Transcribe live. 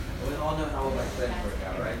all know how my plans work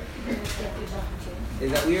out, right?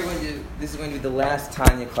 Is that this is going to be the last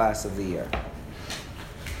Tanya class of the year.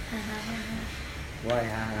 Why?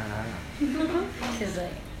 Because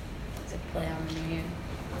it's a play on the New Year.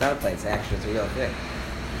 It's not a play, it's actually it's a real thing.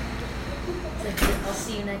 It's like, I'll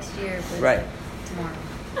see you next year, but right. Tomorrow.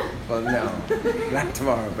 Well, no, not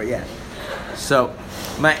tomorrow, but yeah. So,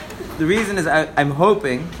 the reason is I'm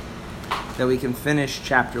hoping that we can finish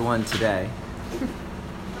chapter 1 today.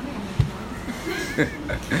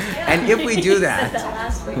 And if we do that,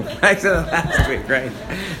 I said that last week, right?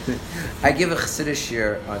 I give a Chassidish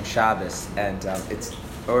shir on Shabbos, and it's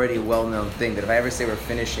already a well-known thing that if I ever say we're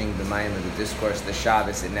finishing the Mayanot, the discourse, the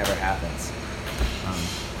Shabbos, it never happens.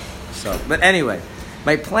 But anyway,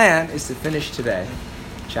 my plan is to finish today,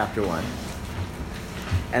 chapter 1,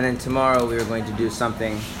 and then tomorrow we are going to do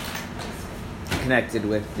something connected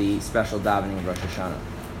with the special davening of Rosh Hashanah.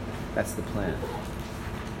 That's the plan.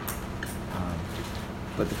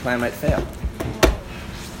 But the plan might fail. I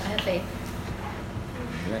have faith.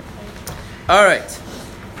 Okay. All right.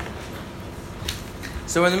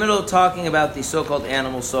 So we're in the middle of talking about the so-called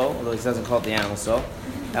animal soul, although he doesn't call it the animal soul.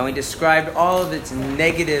 And we described all of its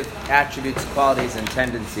negative attributes, qualities, and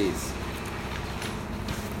tendencies.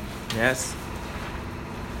 Yes?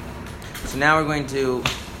 So now we're going to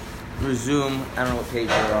resume. I don't know what page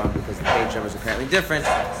we're on because the page numbers are apparently different.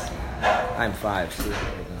 I'm 5. So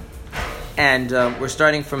and we're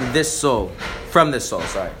starting from this soul. From this soul.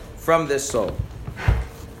 From this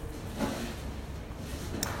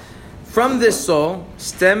soul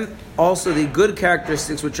stem also the good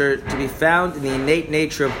characteristics which are to be found in the innate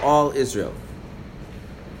nature of all Israel.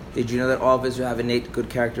 Did you know that all of Israel have innate good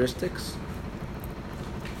characteristics?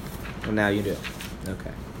 Well, now you do.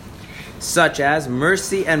 Okay. Such as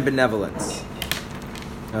mercy and benevolence.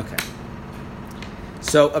 Okay.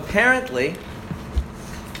 So apparently,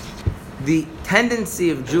 the tendency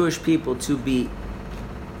of Jewish people to be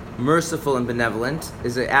merciful and benevolent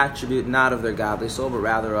is an attribute not of their godly soul, but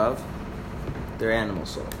rather of their animal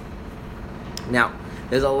soul. Now,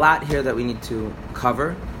 there's a lot here that we need to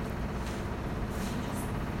cover.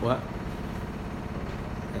 What?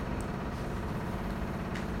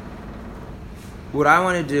 What I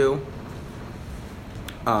want to do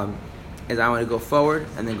is I want to go forward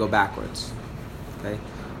and then go backwards. Okay?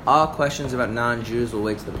 All questions about non-Jews will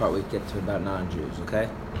wait to the part we get to about non-Jews, okay?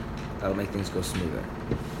 That'll make things go smoother.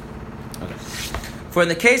 Okay. For in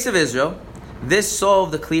the case of Israel, this soul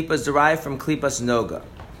of the Klippa is derived from Klippas Noga,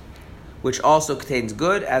 which also contains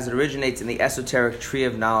good as it originates in the esoteric tree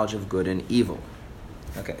of knowledge of good and evil.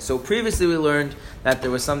 Okay, so previously we learned that there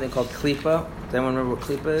was something called Klippa. Does anyone remember what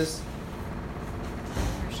Klippa is?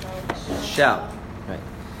 Shell. Right.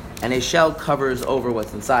 And a shell covers over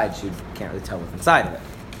what's inside, so you can't really tell what's inside of it.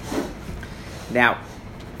 Now,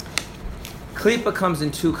 Klippa comes in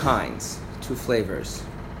 2 kinds, 2 flavors.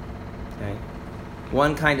 Okay?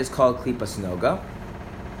 One kind is called Klippas Noga.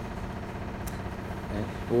 Okay?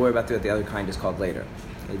 We'll worry about what the other kind is called later.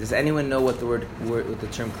 Okay? Does anyone know what what the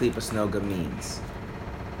term Klippas Noga means?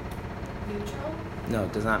 Neutral? No,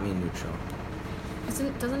 it does not mean neutral.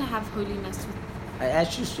 Doesn't it have holiness with... I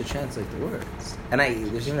asked you to translate the words. And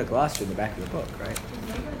there's even a glossary in the back of the book, right?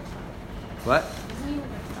 What?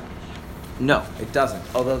 No, it doesn't.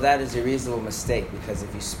 Although that is a reasonable mistake, because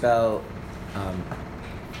if you spell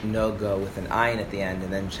Noga with an ayin at the end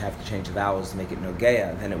and then have to change the vowels to make it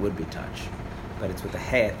Nogea, then it would be touch. But it's with a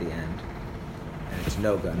hey at the end, and it's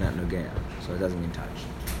Noga, not Nogea, so it doesn't mean touch.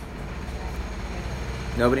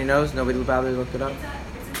 Nobody knows? Nobody will probably look it up?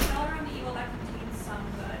 It's a speller on the evil that contains some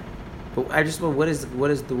good. But what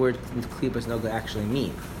does the word Klippas Noga actually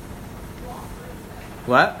mean?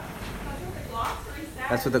 What?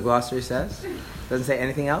 That's what the glossary says? Doesn't say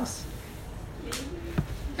anything else?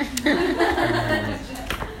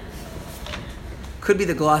 Could be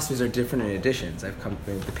the glossaries are different in editions.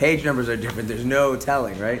 The page numbers are different. There's no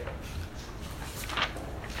telling, right?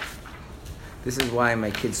 This is why in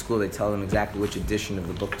my kids' school they tell them exactly which edition of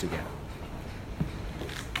the book to get.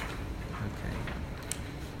 Okay.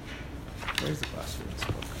 Where's the glossary in this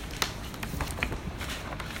book?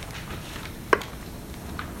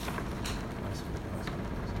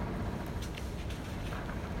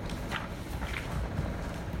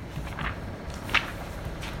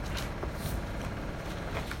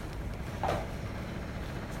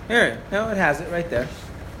 Here, no, it has it right there.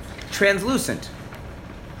 Translucent.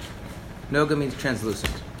 Noga means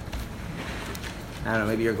translucent. I don't know,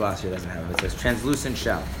 maybe your glossary doesn't have it. It says translucent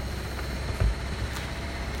shell. Okay.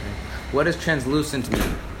 What does translucent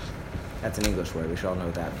mean? That's an English word. We should all know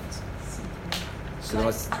what that means. So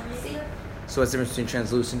what's the difference between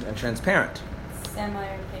translucent and transparent?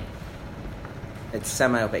 Semi-opaque. It's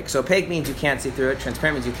semi-opaque. So opaque means you can't see through it.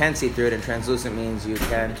 Transparent means you can see through it, and translucent means you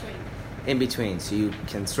can in between, so you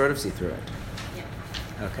can sort of see through it.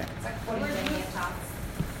 Yeah. Okay. It's like what are you doing at tops?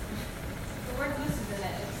 The word loose is in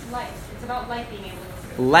it. It's light. It's about light being able to go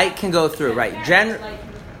through. Light can go through, right? Light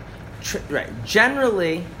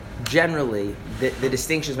Generally, the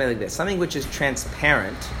distinction is made like this. Something which is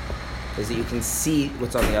transparent is that you can see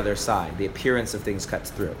what's on the other side. The appearance of things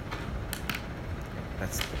cuts through.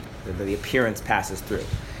 That's the appearance passes through.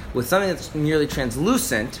 With something that's nearly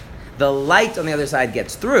translucent, the light on the other side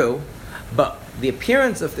gets through, but the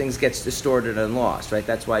appearance of things gets distorted and lost, right?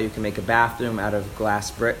 That's why you can make a bathroom out of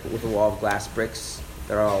glass brick with a wall of glass bricks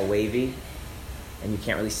that are all wavy, and you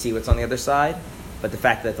can't really see what's on the other side. But the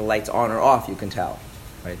fact that the light's on or off, you can tell,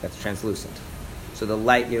 right? That's translucent. So the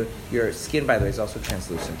light, your skin, by the way, is also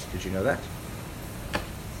translucent. Did you know that?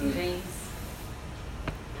 Veins.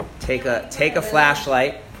 Take a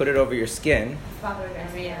flashlight, put it over your skin,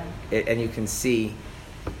 Yeah. and you can see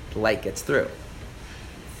the light gets through.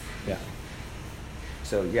 Yeah.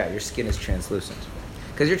 So yeah, your skin is translucent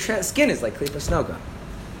because your skin is like klipa snoga.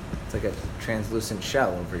 It's like a translucent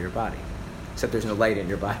shell over your body, except there's no light in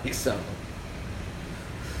your body. So.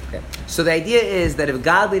 Okay. So the idea is that if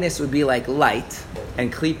godliness would be like light,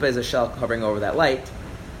 and klipa is a shell covering over that light,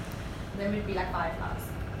 Then we'd be like fireflies.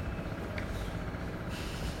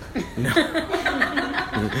 no,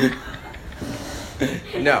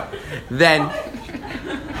 no, then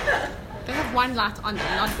They have one light on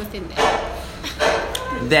there, not within there.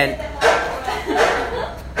 then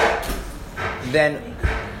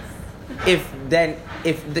if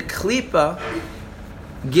the klipa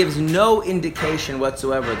gives no indication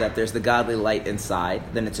whatsoever that there's the godly light inside,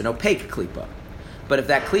 then it's an opaque klipa. But if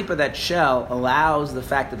that klipa, that shell, allows the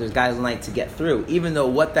fact that there's godly light to get through, even though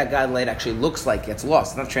what that godly light actually looks like gets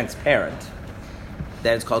lost, it's not transparent,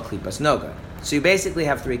 then it's called klipas noga. So you basically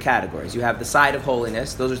have three categories. You have the side of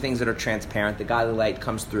holiness. Those are things that are transparent. The godly light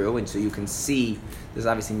comes through, and so you can see. There's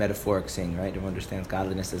obviously metaphoric seeing, right? Everyone understands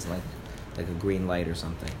godliness is like a green light or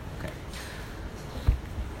something. Okay.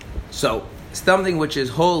 So something which is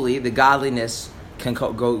holy, the godliness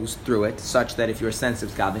goes through it, such that if you're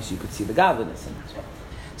sensitive to godliness, you could see the godliness in it.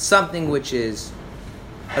 Something which is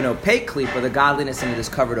an opaque klipa, the godliness in it is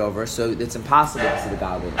covered over, so it's impossible to see the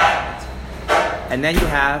godliness in it. And then you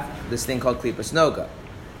have this thing called klipas noga.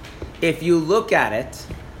 If you look at it,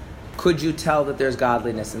 could you tell that there's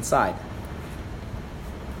godliness inside?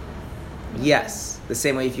 Yes. The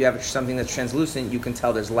same way if you have something that's translucent, you can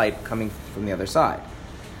tell there's light coming from the other side.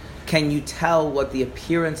 Can you tell what the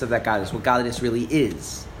appearance of that godliness, what godliness really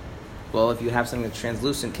is? Well, if you have something that's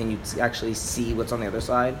translucent, can you actually see what's on the other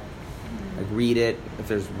side? Like read it, if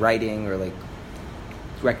there's writing, or like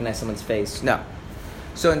recognize someone's face? No.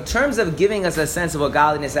 So in terms of giving us a sense of what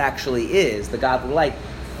godliness actually is, the godly light,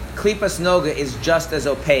 klipas noga is just as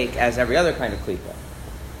opaque as every other kind of klipa.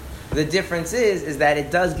 The difference is that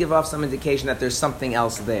it does give off some indication that there's something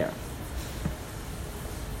else there.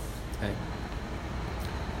 Okay.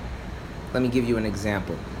 Let me give you an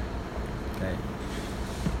example. Okay.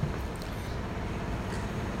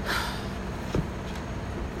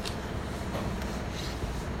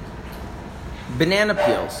 Banana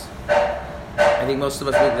peels. I think most of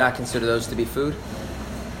us would not consider those to be food.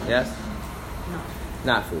 Yes? No.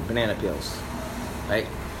 Not food. Banana peels. Right?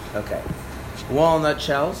 Okay. Walnut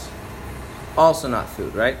shells. Also not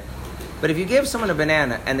food, right? But if you give someone a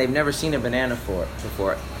banana and they've never seen a banana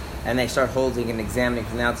before, and they start holding and examining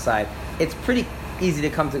from the outside, it's pretty easy to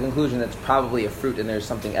come to the conclusion that it's probably a fruit and there's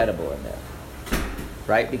something edible in there.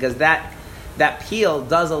 Right? Because that peel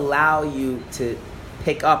does allow you to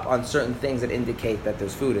pick up on certain things that indicate that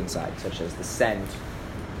there's food inside, such as the scent,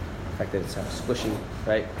 the fact that it's kind of squishy,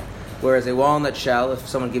 right? Whereas a walnut shell, if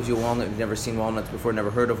someone gives you a walnut, you've never seen walnuts before, never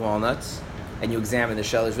heard of walnuts, and you examine the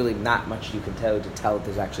shell, there's really not much you can tell if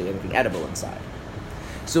there's actually anything edible inside.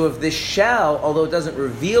 So if this shell, although it doesn't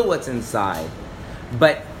reveal what's inside,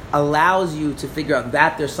 but allows you to figure out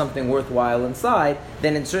that there's something worthwhile inside,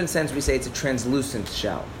 then in a certain sense we say it's a translucent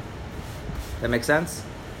shell. That make sense?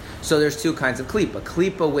 So there's two kinds of klipa.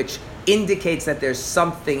 Klipa which indicates that there's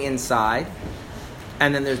something inside,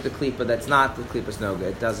 and then there's the klipa that's not the klipas noga.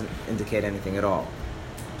 It doesn't indicate anything at all.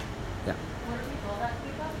 Yeah. What do we call that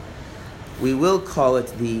klipa? We will call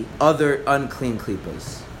it the other unclean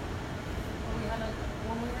klipas. When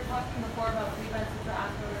we were talking before about klipa and sutra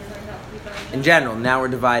after, we were talking about klipa. In general, now we're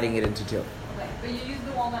dividing it into two. Okay, but you use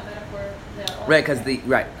the walnut metaphor there. Right,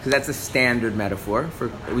 because that's a standard metaphor. For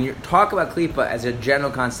when you talk about klipa as a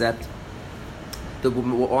general concept, the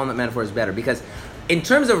walnut metaphor is better, because in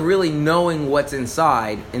terms of really knowing what's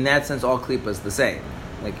inside, in that sense, all klipa is the same.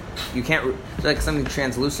 Like you can't, like something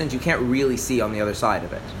translucent, you can't really see on the other side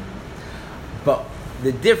of it. But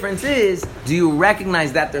the difference is, do you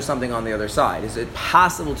recognize that there's something on the other side? Is it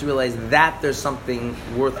possible to realize that there's something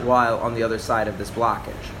worthwhile on the other side of this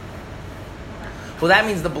blockage? Well, that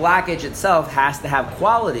means the blockage itself has to have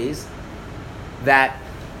qualities that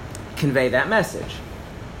convey that message.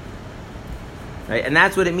 Right? And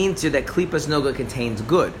that's what it means here that Klipas Noga contains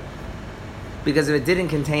good. Because if it didn't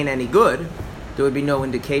contain any good, there would be no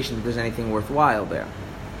indication that there's anything worthwhile there.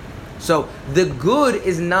 So the good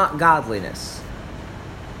is not godliness.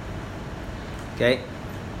 Okay?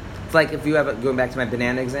 It's like if you have, going back to my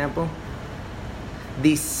banana example,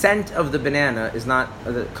 the scent of the banana is not,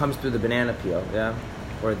 comes through the banana peel, yeah?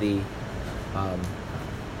 Or the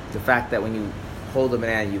fact that when you hold a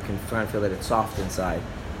banana, you can try and feel that it's soft inside.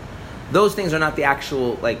 Those things are not the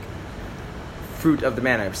actual, like, fruit of the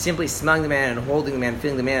banana. Simply smelling the banana and holding the banana,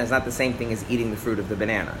 feeling the banana is not the same thing as eating the fruit of the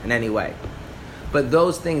banana in any way. But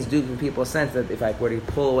those things do give people a sense that if I were to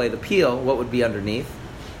pull away the peel, what would be underneath?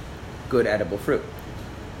 Good edible fruit.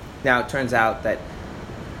 Now, it turns out that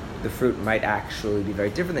the fruit might actually be very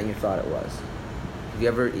different than you thought it was.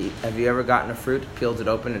 Have you ever gotten a fruit, peeled it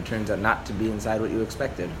open, and it turns out not to be inside what you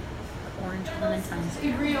expected? Orange clementines.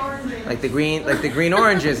 The green oranges. Like the green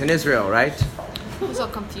oranges in Israel, right? It's all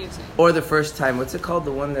confusing. Or the first time, what's it called?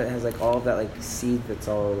 The one that has like all of that like seed that's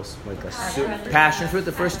all like a passion fruit.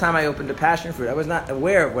 The first time I opened a passion fruit, I was not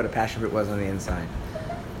aware of what a passion fruit was on the inside.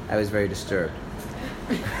 I was very disturbed.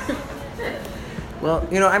 Well,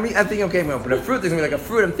 I'm thinking, okay, I'm going to open a fruit. There's going to be like a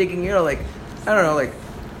fruit. I'm thinking, like, I don't know, like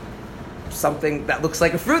something that looks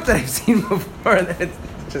like a fruit that I've seen before. And it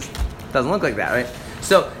just doesn't look like that, right?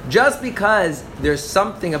 So just because there's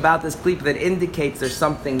something about this klipa that indicates there's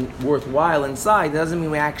something worthwhile inside, doesn't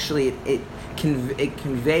mean we actually, it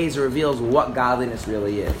conveys or reveals what godliness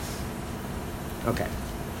really is. Okay.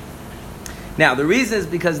 Now, the reason is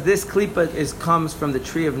because this klipa comes from the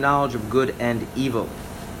tree of knowledge of good and evil.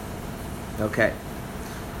 Okay.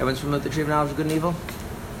 Everyone's familiar with the tree of knowledge of good and evil?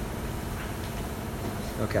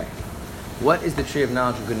 Okay. What is the tree of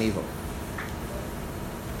knowledge of good and evil?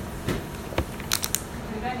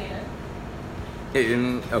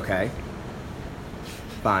 Okay.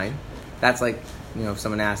 Fine. That's like, if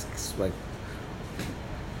someone asks, like,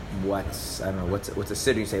 what's a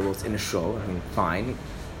city? You say, well, it's in a shul. I mean, fine.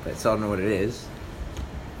 But I still don't know what it is.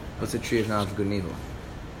 What's the tree of knowledge of good and evil?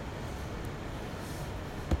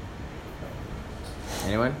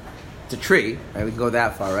 Anyone? It's a tree, right? We can go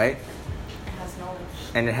that far, right? It has knowledge.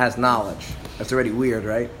 And it has knowledge. That's already weird,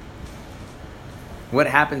 right? What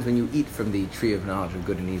happens when you eat from the tree of knowledge of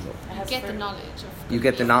good and evil? You get the knowledge of good You get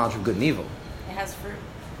and the evil. knowledge of good and evil. It has fruit.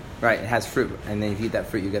 Right, it has fruit. And then if you eat that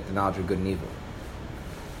fruit, you get the knowledge of good and evil.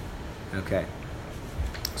 Okay.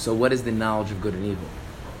 So what is the knowledge of good and evil?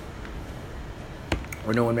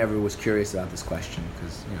 Or no one ever was curious about this question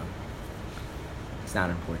because, it's not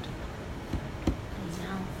important.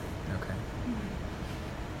 No. Okay.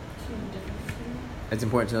 It's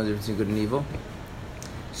important to know the difference between good and evil.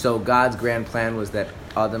 So God's grand plan was that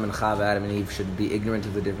Adam and Chava, Adam and Eve, should be ignorant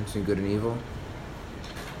of the difference between good and evil.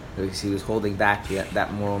 Because he was holding back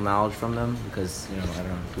that moral knowledge from them. Because, I don't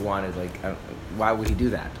know, if he wanted, why would he do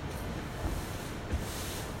that?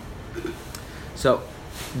 So,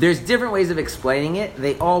 there's different ways of explaining it.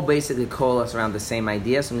 They all basically coalesce around the same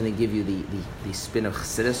idea. So I'm going to give you the spin of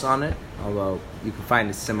Chassidus on it. Although you can find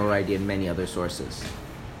a similar idea in many other sources.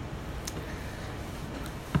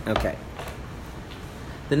 Okay.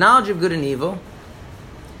 The knowledge of good and evil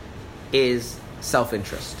is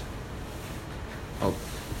self-interest. Oh.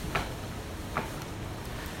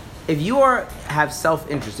 If you have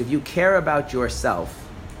self-interest, if you care about yourself,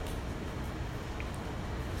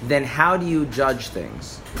 then how do you judge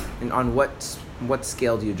things? And on what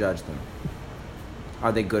scale do you judge them?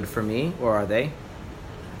 Are they good for me or are they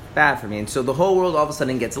bad for me? And so the whole world all of a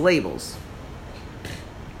sudden gets labels.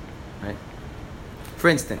 Right? For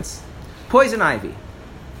instance, poison ivy.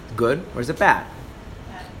 Good or is it bad?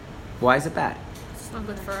 Bad. Why is it bad? It's not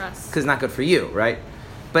good for us. Because it's not good for you, right?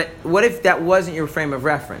 But what if that wasn't your frame of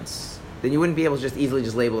reference? Then you wouldn't be able to just easily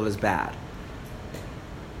label it as bad.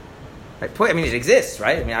 Right? I mean, it exists,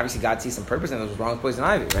 right? I mean, obviously God sees some purpose and there's wrong with poison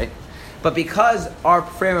ivy, right? But because our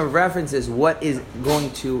frame of reference is what is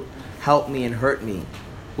going to help me and hurt me,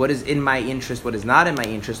 what is in my interest, what is not in my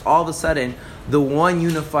interest, all of a sudden, the one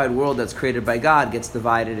unified world that's created by God gets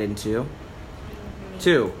divided into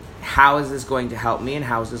two. How is this going to help me and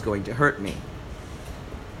how is this going to hurt me?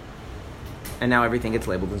 And now everything gets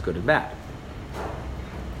labeled as good and bad.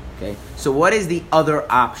 Okay? So what is the other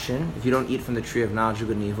option if you don't eat from the tree of knowledge of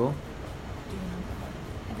good and evil?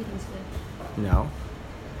 Everything's good. No.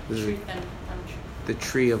 This is Truth and untruth. the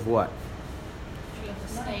tree of what? Tree of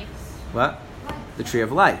the snakes. What? The tree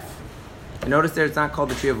of life. And notice there it's not called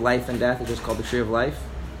the tree of life and death, it's just called the tree of life.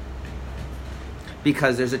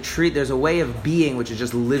 Because there's a way of being which is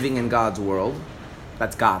just living in God's world.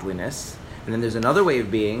 That's godliness. And then there's another way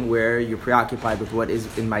of being where you're preoccupied with what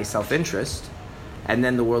is in my self-interest. And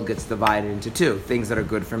then the world gets divided into two. Things that are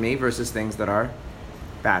good for me versus things that are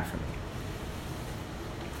bad for me.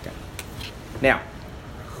 Okay. Now,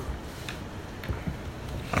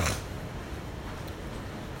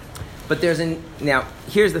 now,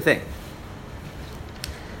 here's the thing.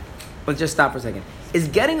 Let's just stop for a second. Is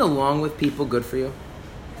getting along with people good for you?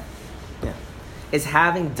 Yeah. Is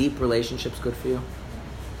having deep relationships good for you?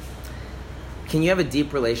 Can you have a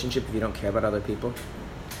deep relationship if you don't care about other people?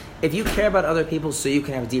 If you care about other people so you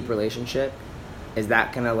can have a deep relationship, is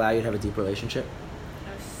that going to allow you to have a deep relationship?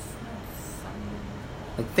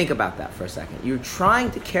 Like, think about that for a second. You're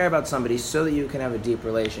trying to care about somebody so that you can have a deep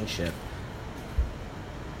relationship.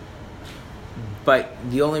 But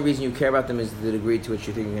the only reason you care about them is the degree to which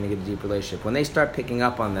you think you're going to get a deep relationship. When they start picking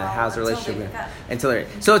up on that, how's the relationship going?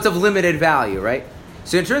 So it's of limited value, right?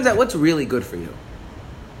 So it turns out what's really good for you?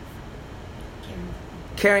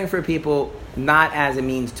 Caring for people not as a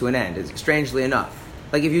means to an end, strangely enough.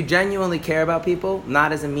 Like if you genuinely care about people,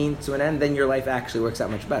 not as a means to an end, then your life actually works out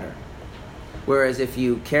much better. Whereas if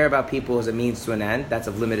you care about people as a means to an end, that's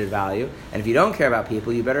of limited value. And if you don't care about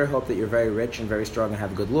people, you better hope that you're very rich and very strong and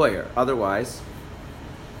have a good lawyer. Otherwise,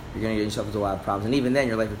 you're going to get yourself into a lot of problems. And even then,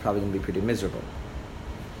 your life is probably going to be pretty miserable.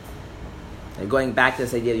 And going back to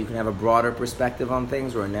this idea that you can have a broader perspective on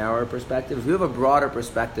things or a narrower perspective. If you have a broader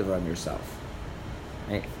perspective on yourself,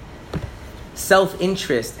 right?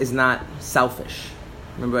 Self-interest is not selfish.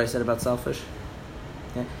 Remember what I said about selfish?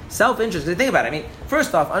 Yeah. Self-interest, think about it. I mean,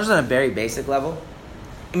 first off, just on a very basic level,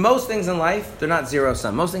 most things in life, they're not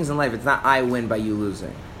zero-sum. Most things in life, it's not I win by you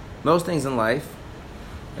losing. Most things in life,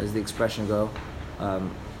 as the expression go, a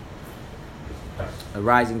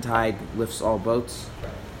rising tide lifts all boats.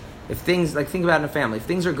 If things, like think about it in a family, if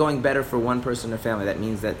things are going better for one person in a family, that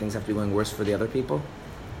means that things have to be going worse for the other people?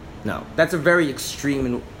 No. That's a very extreme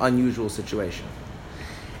and unusual situation.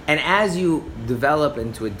 And as you develop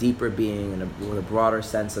into a deeper being and with a broader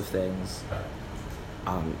sense of things,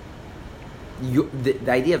 the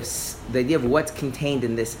idea of what's contained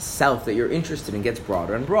in this self that you're interested in gets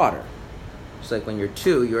broader and broader. Just like when you're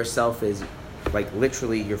 2, your self is like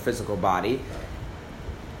literally your physical body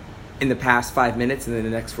in the past 5 minutes and then the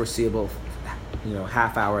next foreseeable,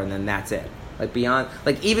 half hour, and then that's it. Like beyond,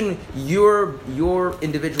 like even your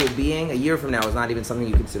individual being a year from now is not even something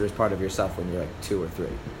you consider as part of yourself when you're like 2 or 3.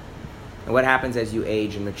 And what happens as you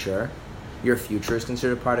age and mature? Your future is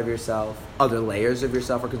considered part of yourself. Other layers of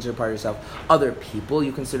yourself are considered part of yourself. Other people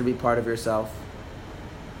you consider to be part of yourself.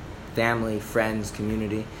 Family, friends,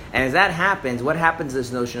 community. And as that happens, what happens to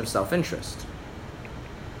this notion of self-interest?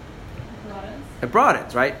 It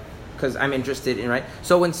broadens, right? Because I'm interested in, right?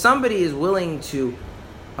 So when somebody is willing to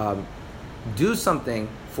do something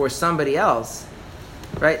for somebody else,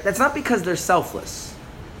 right? That's not because they're selfless,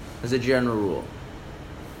 as a general rule.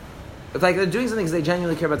 If like they're doing something because they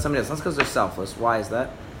genuinely care about somebody else, not because they're selfless. Why is that?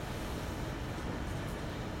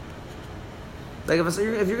 Like if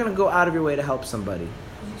you're going to go out of your way to help somebody,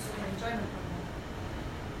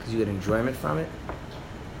 because you get enjoyment from it.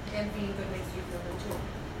 Them feeling good makes you feel good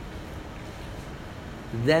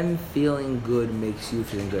too. Them feeling good makes you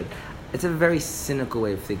feeling good. It's a very cynical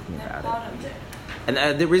way of thinking about it.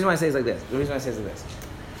 And the reason why I say it's like this.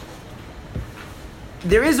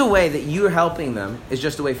 There is a way that you're helping them is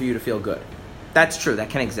just a way for you to feel good. That's true. That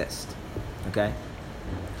can exist. Okay?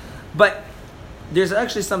 But there's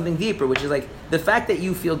actually something deeper, which is like the fact that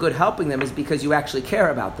you feel good helping them is because you actually care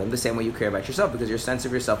about them the same way you care about yourself, because your sense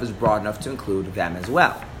of yourself is broad enough to include them as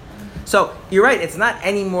well. So you're right. It's not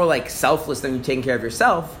any more like selfless than you taking care of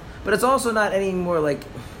yourself, but it's also not any more like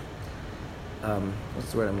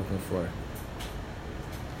what's the word I'm looking for?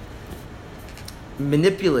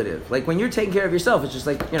 Manipulative. Like when you're taking care of yourself, it's just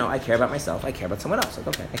like, I care about myself, I care about someone else. Like,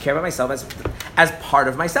 okay, I care about myself as part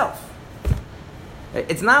of myself.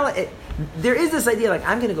 It's not like there is this idea like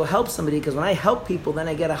I'm going to go help somebody because when I help people, then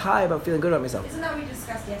I get a high about feeling good about myself. Isn't that what we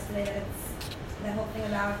discussed yesterday? That it's the whole thing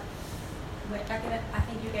about. I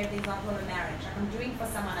think you gave the example of a marriage. Like I'm doing for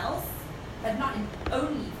someone else, but not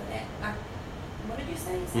only for them. Like, what did you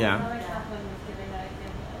say? Yeah.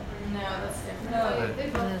 No, that's different.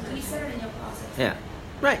 No, you said it in your classes. Yeah.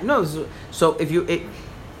 Right. No. So if you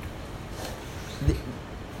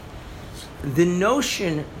the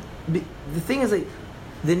notion, the thing is like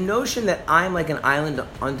the notion that I'm like an island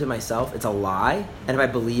unto myself, it's a lie. And if I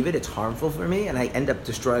believe it, it's harmful for me. And I end up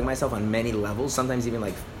destroying myself on many levels, sometimes even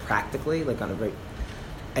like practically, like on a very,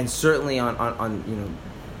 and certainly on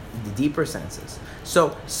the deeper senses.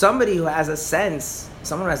 So somebody who has a sense,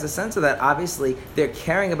 someone who has a sense of that, obviously they're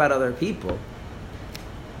caring about other people,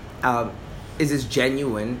 is as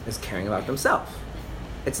genuine as caring about themselves.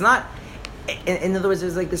 It's not, in other words,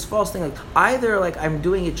 there's like this false thing, like either like I'm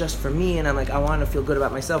doing it just for me and I'm like, I want to feel good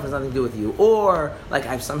about myself, it has nothing to do with you, or like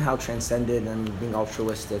I've somehow transcended and I'm being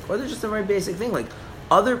altruistic, or there's just a very basic thing, like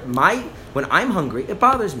when I'm hungry, it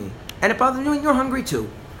bothers me. And it bothers me when you're hungry too.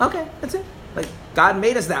 Okay, that's it. Like, God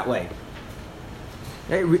made us that way.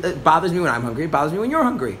 It bothers me when I'm hungry, it bothers me when you're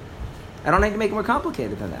hungry. I don't need to make it more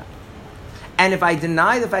complicated than that. And if I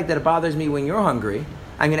deny the fact that it bothers me when you're hungry,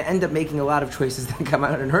 I'm going to end up making a lot of choices that come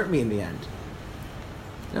out and hurt me in the end.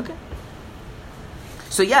 Okay.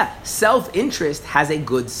 So yeah, self-interest has a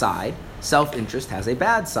good side. Self-interest has a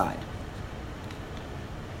bad side.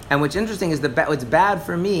 And what's interesting is what's bad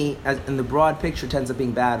for me in the broad picture tends up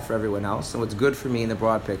being bad for everyone else. And what's good for me in the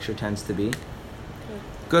broad picture tends to be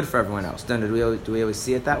good for everyone else. Do we always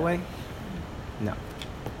see it that way? No.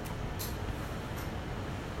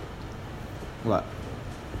 What?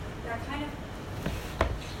 That kind of,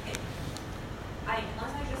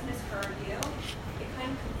 unless I just misheard you, it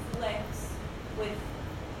kind of conflicts with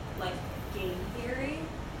like game theory,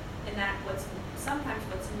 in that sometimes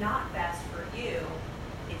what's not best for you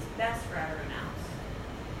is best for everyone else.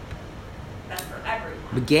 Best for everyone.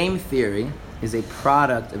 But game theory is a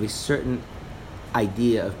product of a certain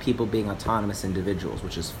idea of people being autonomous individuals,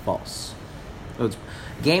 which is false.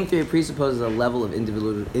 Game theory presupposes a level of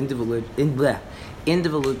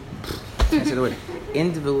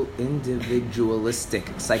individualistic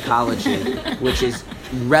psychology, which is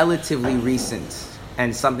relatively recent,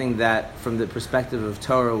 and something that, from the perspective of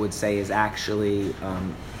Torah, would say is actually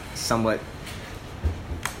somewhat,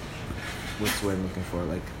 what's the word I'm looking for,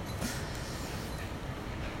 like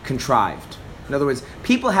contrived. In other words,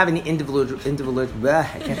 people have an I can't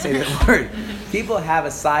say that word. People have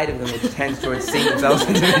a side of them which tends towards seeing themselves as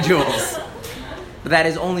individuals. But that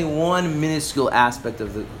is only one minuscule aspect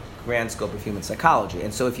of the grand scope of human psychology.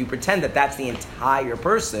 And so if you pretend that that's the entire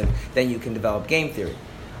person, then you can develop game theory.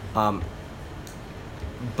 But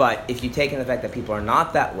if you take in the fact that people are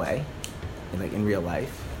not that way, like in real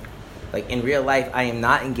life, I am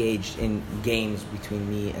not engaged in games between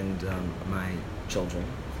me and my children,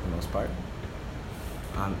 for the most part.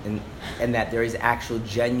 And that there is actual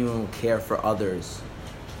genuine care for others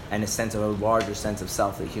and a larger sense of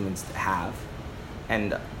self that humans have.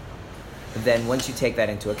 And then once you take that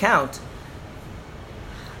into account,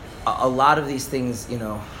 a lot of these things,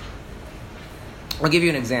 I'll give you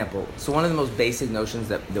an example. So one of the most basic notions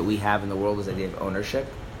that we have in the world is the idea of ownership.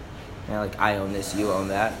 Like I own this, you own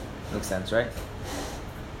that. Makes sense, right?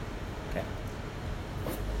 Okay.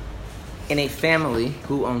 In a family,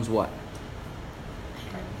 who owns what?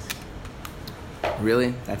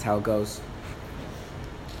 Really? That's how it goes?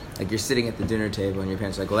 Like you're sitting at the dinner table and your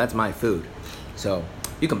parents are like, well, that's my food. So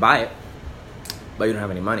you can buy it, but you don't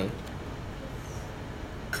have any money.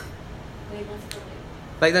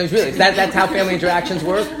 Like, no, really, that's how family interactions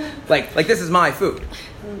work? Like this is my food.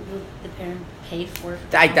 The parent paid for it.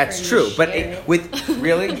 That's true, but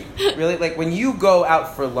really, like when you go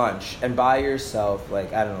out for lunch and buy yourself,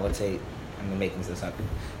 like, I don't know, let's say, I'm making this up.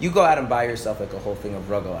 You go out and buy yourself like a whole thing of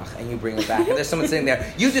rugelach and you bring it back and there's someone sitting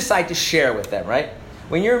there. You decide to share with them, right?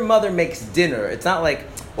 When your mother makes dinner, it's not like,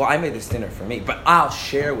 well, I made this dinner for me, but I'll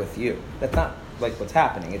share with you. That's not like what's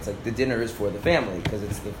happening. It's like the dinner is for the family because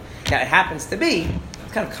now it happens to be,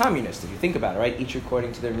 it's kind of communist if you think about it, right? Each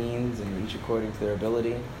according to their means and each according to their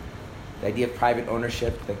ability. The idea of private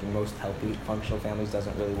ownership, like in most healthy, functional families,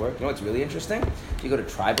 doesn't really work. You know what's really interesting? If you go to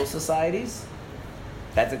tribal societies,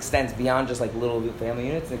 that extends beyond just like little family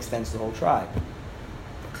units and extends to the whole tribe.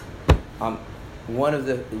 One of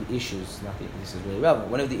the issues, this is really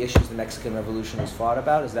relevant, one of the issues the Mexican Revolution was fought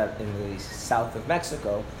about is that in the south of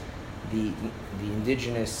Mexico, the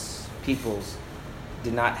indigenous peoples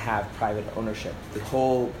did not have private ownership. The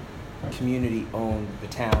whole community owned the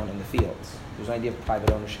town and the fields. There was an idea of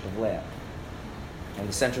private ownership of land. And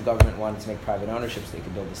the central government wanted to make private ownership so they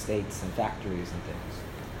could build estates and factories and things.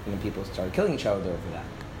 And then people started killing each other over that.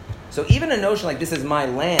 So even a notion like this is my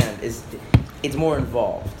land it's more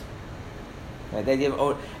involved. Right? The idea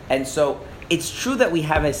of and so it's true that we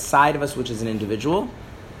have a side of us which is an individual,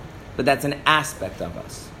 but that's an aspect of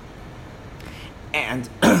us. And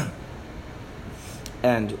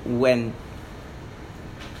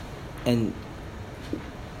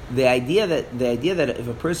the idea that if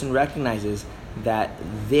a person recognizes that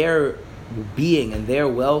their being and their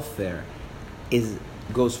welfare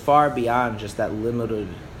goes far beyond just that limited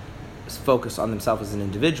focus on themselves as an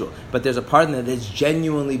individual. But there's a part of them that is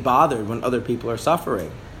genuinely bothered when other people are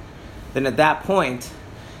suffering. Then at that point,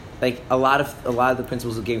 like a lot of the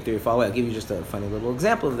principles of game theory fall away. I'll give you just a funny little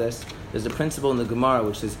example of this. There's a principle in the Gemara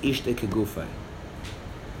which says ishte kegufe,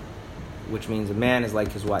 which means a man is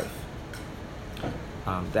like his wife.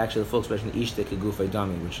 Actually, the full expression ishte kegufe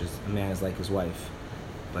dami, which is a man is like his wife.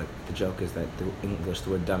 But the joke is that in English the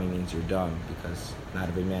word dummy means you're dumb, because not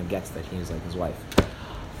every man gets that he is like his wife.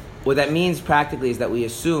 What that means practically is that we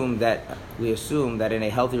assume that in a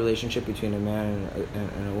healthy relationship between a man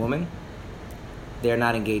and a woman, they are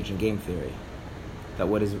not engaged in game theory. That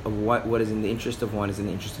what is in the interest of one is in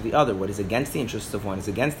the interest of the other. What is against the interest of one is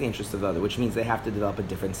against the interest of the other, which means they have to develop a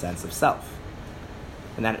different sense of self.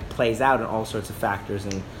 And that plays out in all sorts of factors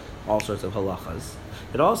and all sorts of halachas.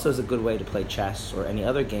 It also is a good way to play chess or any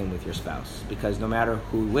other game with your spouse, because no matter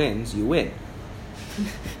who wins, you win.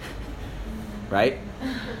 Right?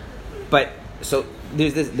 But so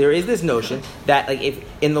there is this notion that, like, if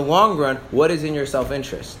in the long run, what is in your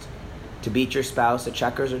self-interest? To beat your spouse at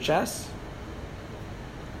checkers or chess?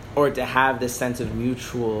 Or to have this sense of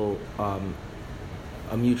mutual bond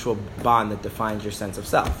that defines your sense of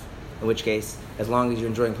self? In which case, as long as you're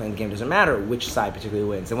enjoying playing the game, it doesn't matter which side particularly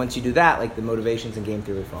wins. And once you do that, like, the motivations in game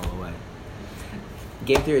theory fall away.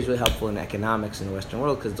 Game theory is really helpful in economics in the Western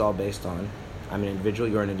world because it's all based on, I'm an individual,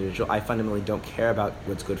 you're an individual. I fundamentally don't care about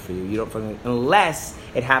what's good for you. You don't unless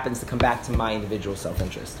it happens to come back to my individual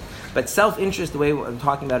self-interest. But self-interest, the way I'm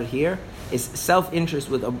talking about it here, is self-interest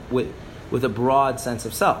with a broad sense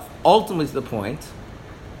of self. Ultimately to the point,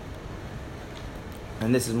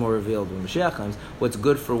 and this is more revealed when Mashiach comes, what's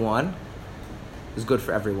good for one is good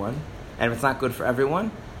for everyone. And if it's not good for everyone,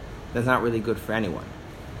 then it's not really good for anyone.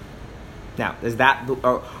 Now,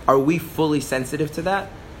 are we fully sensitive to that?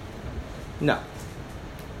 No.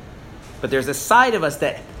 But there's a side of us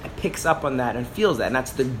that picks up on that and feels that, and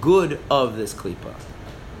that's the good of this klipa.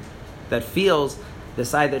 The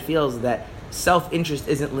side that feels that self-interest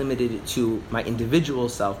isn't limited to my individual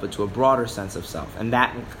self, but to a broader sense of self. And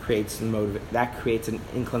that creates an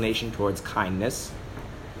inclination towards kindness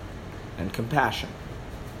and compassion.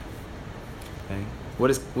 Okay?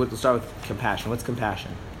 We'll start with compassion. What's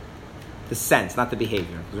compassion? The sense, not the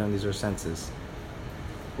behavior, because these are senses.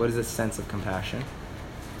 What is a sense of compassion?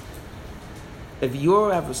 If you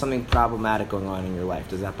have something problematic going on in your life,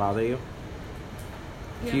 does that bother you?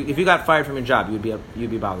 Yeah. If you got fired from your job, you'd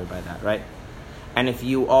be bothered by that, right? And if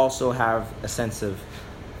you also have a sense of,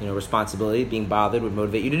 responsibility, being bothered would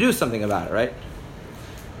motivate you to do something about it, right?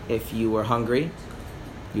 If you were hungry,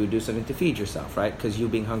 you would do something to feed yourself, right? Because you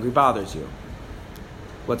being hungry bothers you.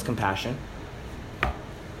 What's compassion?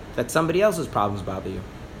 That somebody else's problems bother you.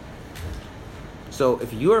 So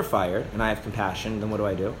if you're fired and I have compassion, then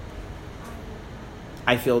what do?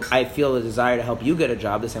 I feel a desire to help you get a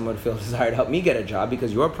job the same way I feel a desire to help me get a job,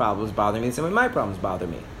 because your problems bother me the same way my problems bother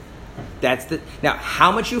me. Now,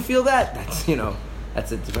 how much you feel that?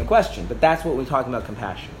 That's a different question. But that's what we're talking about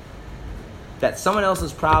compassion. That someone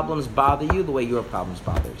else's problems bother you the way your problems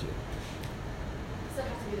bothers you. Does it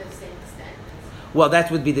have to be to the same extent? Well,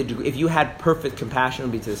 that would be the degree. If you had perfect compassion, it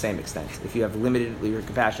would be to the same extent. If you have limited, your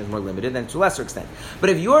compassion is more limited, then to a lesser extent. But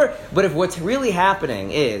if what's really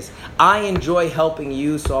happening is I enjoy helping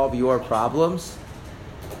you solve your problems,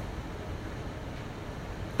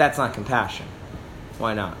 that's not compassion.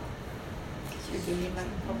 Why not? Because you're doing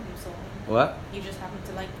problem solving. What? You just happen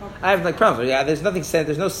to like problem. I have like problems. Yeah,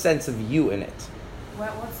 there's no sense of you in it.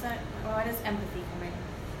 What's that? Why does empathy come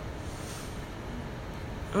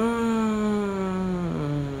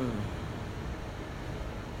in?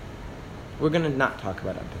 We're going to not talk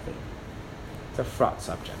about empathy. It's a fraught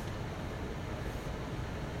subject.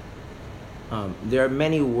 There are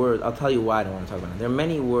many words, I'll tell you why I don't want to talk about it. There are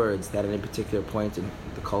many words that at a particular point in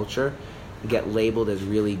the culture get labeled as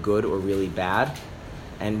really good or really bad.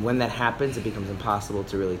 And when that happens, it becomes impossible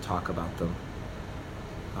to really talk about them.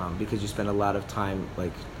 Because you spend a lot of time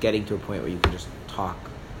getting to a point where you can just talk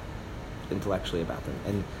intellectually about them.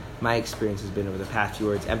 And my experience has been over the past few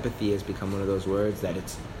words, empathy has become one of those words that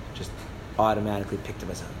it's just automatically picked up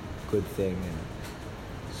as a good thing. And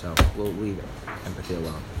so we'll leave empathy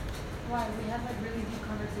alone. Why? We have really deep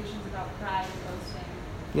conversations about pride and boasting.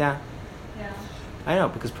 Yeah. Yeah. I know,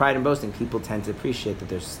 because pride and boasting, people tend to appreciate that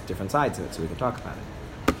there's different sides to it, so we can talk about it.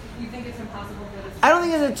 You think it's impossible for this? I don't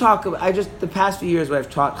think it's a talk about. The past few years where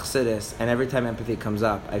I've taught Chassidus, and every time empathy comes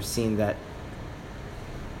up, I've seen that.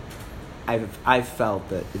 I've felt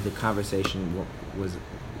that the conversation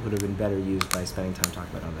would have been better used by spending time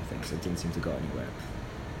talking about other things. It didn't seem to go anywhere.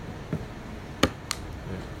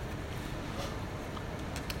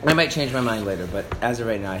 I might change my mind later, but as of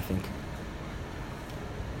right now, I think.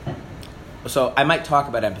 So I might talk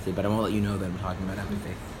about empathy, but I won't let you know that I'm talking about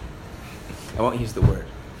empathy. I won't use the word.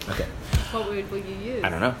 Okay. What word will you use? I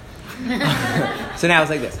don't know. So now it's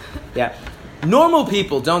like this. Yeah. Normal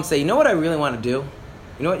people don't say, you know what I really want to do?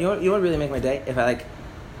 You know what really make my day? If I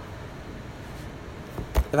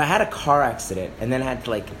had a car accident and then I had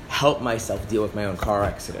to help myself deal with my own car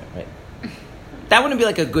accident, right? That wouldn't be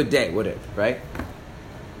a good day, would it? Right?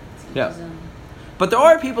 Yeah. But there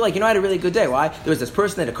are people I had a really good day. Why? There was this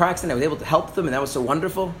person that had a car accident, I was able to help them, and that was so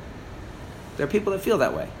wonderful. There are people that feel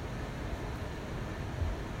that way.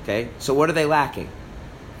 Okay? So what are they lacking?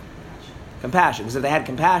 Compassion. Because if they had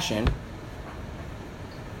compassion,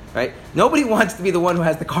 right? Nobody wants to be the one who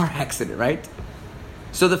has the car accident, right?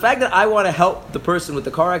 So the fact that I want to help the person with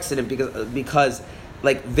the car accident because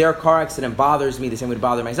their car accident bothers me the same way it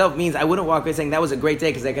bothers myself means I wouldn't walk away saying that was a great day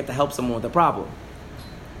because I get to help someone with a problem.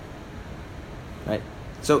 Right?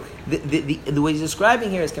 So the way he's describing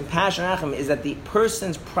here is compassion racham is that the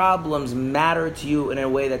person's problems matter to you in a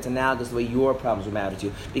way that's analogous to the way your problems will matter to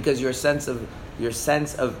you because your sense of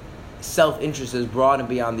self-interest is broad and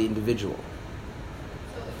beyond the individual.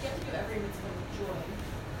 So if you have to do every mitzvah with joy,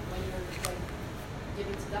 when you're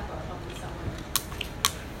giving tzedakah or helping someone.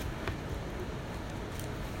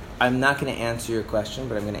 I'm not going to answer your question,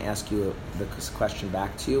 but I'm going to ask you the question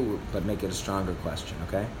back to you, but make it a stronger question,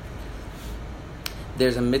 okay?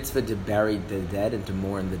 There's a mitzvah to bury the dead and to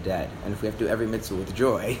mourn the dead. And if we have to do every mitzvah with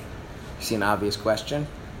joy, you see an obvious question?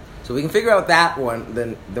 So we can figure out that one,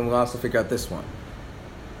 then we'll also figure out this one.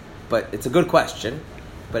 But it's a good question,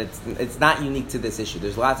 but it's not unique to this issue.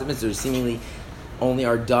 There's lots of mitzvahs seemingly only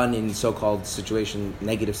are done in so-called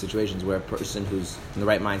negative situations where a person who's in the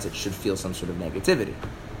right mindset should feel some sort of negativity.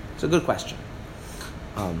 It's a good question.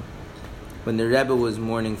 When the Rebbe was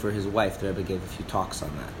mourning for his wife, the Rebbe gave a few talks on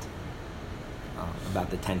that. About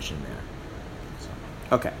the tension there. So,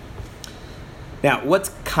 okay. Now, what's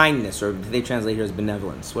kindness, or they translate here as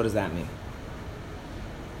benevolence? What does that mean?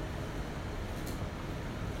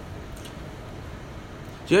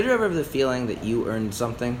 Do you ever have the feeling that you earned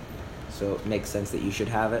something, so it makes sense that you should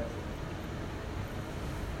have it?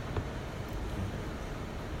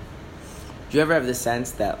 Do you ever have the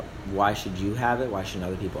sense that why should you have it? Why shouldn't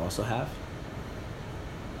other people also have?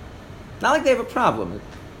 Not like they have a problem.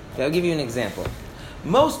 Okay, I'll give you an example.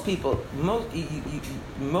 Most people don't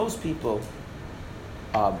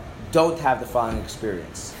have the following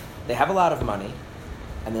experience. They have a lot of money,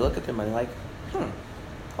 and they look at their money like,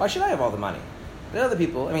 why should I have all the money? The other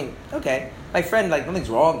people, okay, my friend, nothing's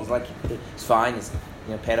wrong. He's fine. He's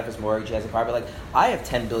paid off his mortgage. He has a car. But I have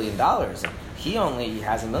 $10 billion. And he only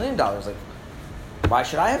has $1 million. Why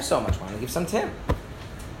should I have so much? Why don't I give some to him?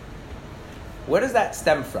 Where does that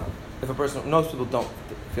stem from? If a person, most people don't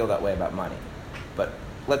feel that way about money, but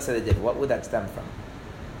let's say they did. What would that stem from?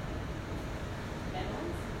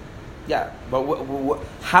 Yeah, but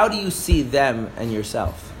how do you see them and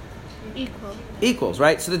yourself? Equals,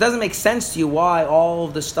 right? So it doesn't make sense to you why all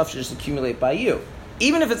of this stuff should just accumulate by you,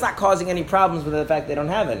 even if it's not causing any problems with the fact they don't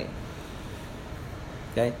have any.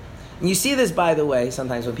 Okay, and you see this, by the way,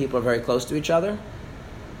 sometimes when people are very close to each other,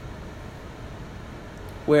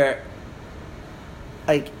 where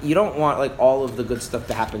you don't want all of the good stuff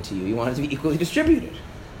to happen to you. You want it to be equally distributed.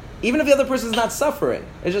 Even if the other person's not suffering.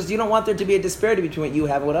 It's just you don't want there to be a disparity between what you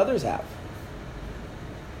have and what others have.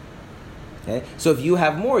 Okay? So if you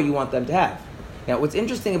have more, you want them to have. Now, what's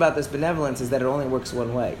interesting about this benevolence is that it only works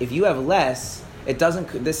one way. If you have less,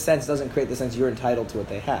 this sense doesn't create the sense you're entitled to what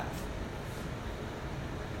they have.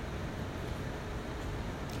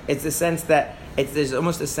 It's the sense that there's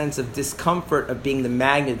almost a sense of discomfort of being the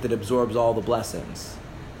magnet that absorbs all the blessings.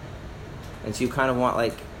 And so you kind of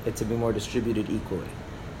want it to be more distributed equally.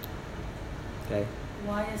 Okay?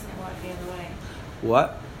 Why doesn't it work the other way?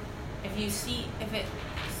 What? If it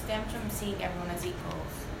stems from seeing everyone as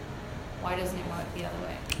equals, why doesn't it work the other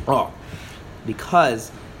way? Oh,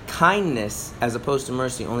 because kindness, as opposed to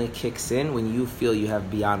mercy, only kicks in when you feel you have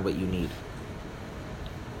beyond what you need.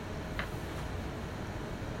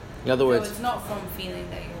 In other words, So it's not from feeling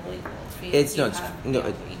that you're all equal. It's feeling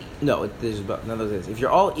what you need. There's about another thing. If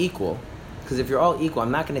you're all equal, because if you're all equal,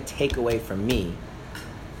 I'm not going to take away from me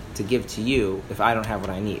to give to you if I don't have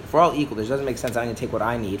what I need. If we're all equal, it doesn't make sense I'm going to take what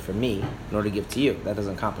I need from me in order to give to you. That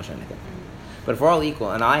doesn't accomplish anything. But if we're all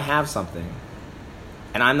equal and I have something,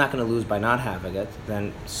 and I'm not going to lose by not having it,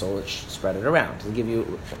 then so let's spread it around. To give you,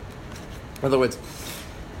 in other words,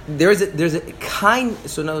 there's a kind.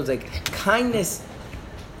 So in other words, kindness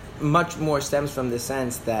much more stems from the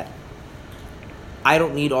sense that I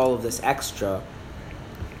don't need all of this extra,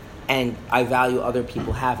 and I value other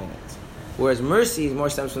people having it. Whereas mercy more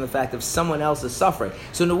stems from the fact of someone else is suffering.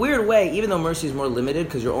 So in a weird way, even though mercy is more limited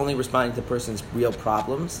because you're only responding to the person's real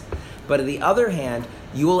problems, but on the other hand,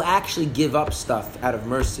 you will actually give up stuff out of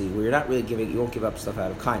mercy where you're not really you won't give up stuff out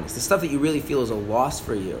of kindness. The stuff that you really feel is a loss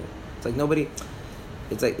for you. It's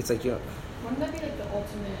like it's like you know. Wouldn't that be like the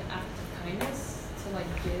ultimate act of kindness to like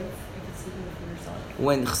give if it's even for yourself?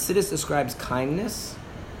 When Chassidus describes kindness,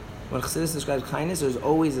 there's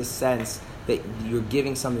always a sense that you're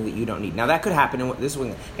giving something that you don't need. Now that could happen that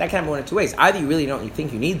can happen one of two ways. Either you really don't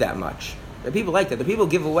think you need that much. There are people like that. The people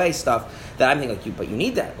give away stuff that I'm thinking like, but you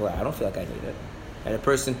need that. Well, I don't feel like I need it. And a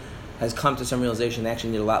person has come to some realization they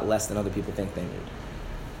actually need a lot less than other people think they need.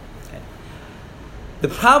 Okay. The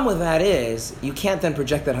problem with that is you can't then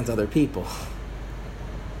project that onto other people.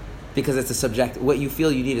 Because it's a subjective. What you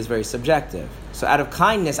feel you need is very subjective. So out of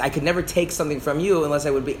kindness, I could never take something from you unless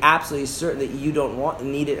I would be absolutely certain that you don't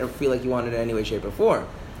need it or feel like you want it in any way, shape, or form.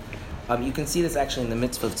 You can see this actually in the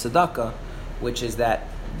mitzvah of tzedakah, which is that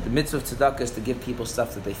the mitzvah of tzedakah is to give people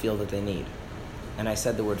stuff that they feel that they need. And I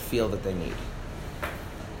said the word feel that they need.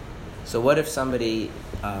 So what if somebody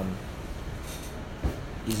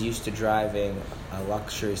is used to driving a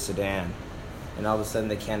luxury sedan, and all of a sudden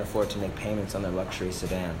they can't afford to make payments on their luxury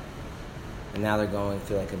sedan? And now they're going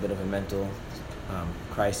through like a bit of a mental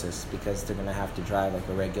crisis because they're going to have to drive like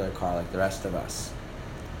a regular car like the rest of us.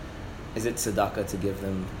 Is it tzedakah to give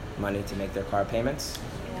them money to make their car payments?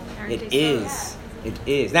 Yeah. It is. It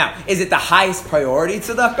is. Now, is it the highest priority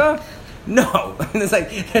tzedakah? No. It's like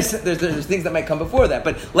there's things that might come before that.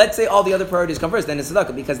 But let's say all the other priorities come first, then it's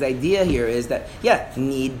tzedakah, because the idea here is that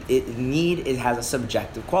need has a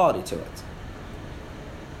subjective quality to it.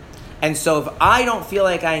 And so if I don't feel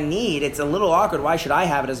like I need, it's a little awkward. Why should I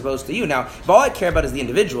have it as opposed to you? Now, if all I care about is the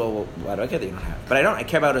individual, well, why do I care that you don't have it? But I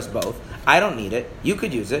care about us both. I don't need it. You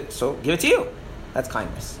could use it, so give it to you. That's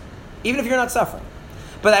kindness. Even if you're not suffering.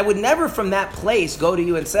 But I would never from that place go to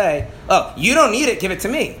you and say, oh, you don't need it, give it to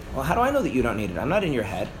me. Well, how do I know that you don't need it? I'm not in your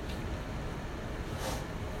head.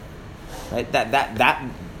 Right?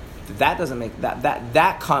 That doesn't make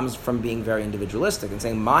that comes from being very individualistic and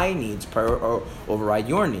saying my needs override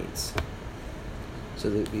your needs. So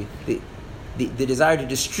the desire to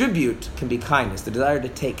distribute can be kindness. The desire to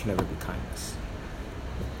take can never be kindness.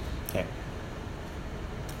 Okay.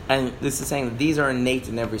 And this is saying that these are innate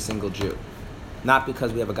in every single Jew, not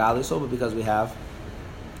because we have a godly soul, but because we have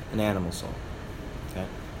an animal soul. Okay.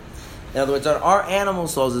 In other words, on our animal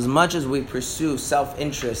souls, as much as we pursue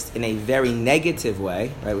self-interest in a very negative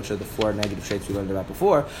way, right, which are the 4 negative traits we learned about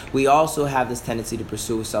before, we also have this tendency to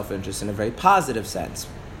pursue self-interest in a very positive sense.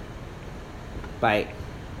 By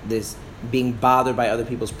this being bothered by other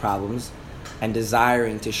people's problems and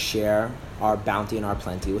desiring to share our bounty and our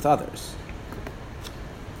plenty with others.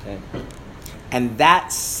 Okay? And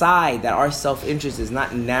that side, that our self-interest is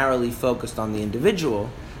not narrowly focused on the individual,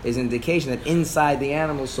 is an indication that inside the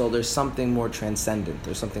animal soul there's something more transcendent,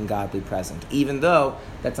 there's something godly present, even though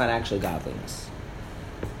that's not actually godliness.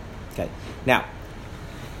 Okay, now,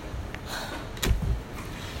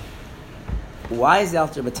 why is the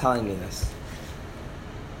Alter Rebbe telling me this?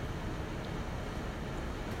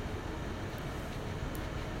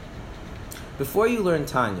 Before you learn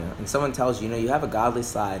Tanya, and someone tells you, you have a godly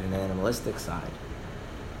side and an animalistic side,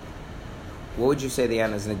 what would you say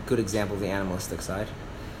is a good example of the animalistic side?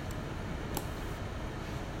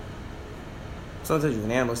 Someone tells you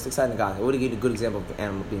an animalistic side and a godly. What would you give a good example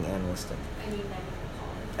of being animalistic?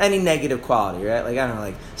 Any negative quality, right? Like, I don't know,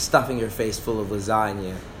 like stuffing your face full of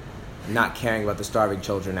lasagna, not caring about the starving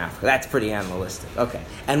children in Africa. That's pretty animalistic. Okay.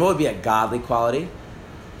 And what would be a godly quality?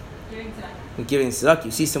 Giving tzedakah.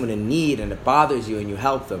 You see someone in need and it bothers you and you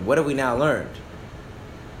help them. What have we now learned?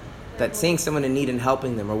 That seeing someone in need and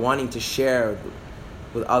helping them or wanting to share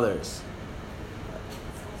with others,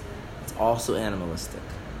 it's also animalistic.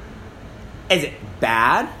 Is it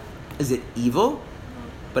bad? Is it evil?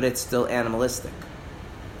 But it's still animalistic.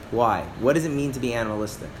 Why? What does it mean to be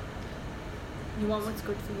animalistic? You want what's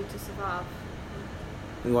good for you to survive.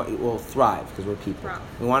 We'll thrive because we're people. Thrive.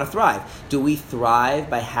 We want to thrive. Do we thrive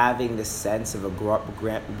by having this sense of a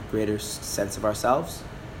greater sense of ourselves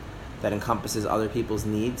that encompasses other people's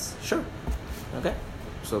needs? Sure. Okay.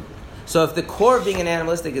 So if the core of being an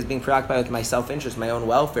animalistic is being preoccupied with my self-interest, my own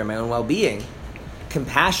welfare, my own well-being,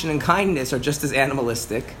 compassion and kindness are just as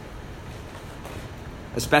animalistic,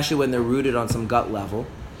 especially when they're rooted on some gut level,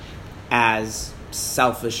 as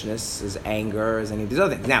selfishness, as anger, as any of these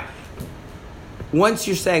other things. Now, once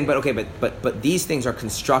you're saying, but these things are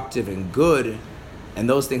constructive and good, and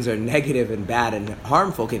those things are negative and bad and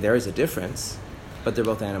harmful, okay, there is a difference, but they're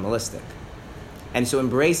both animalistic. And so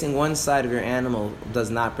embracing one side of your animal does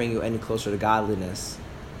not bring you any closer to godliness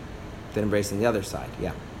than embracing the other side.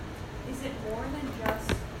 Yeah. Is it more than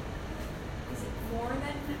just,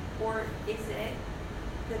 or is it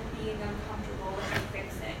the being uncomfortable when you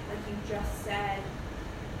fix it? Like you just said,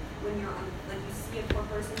 when you're like you see a poor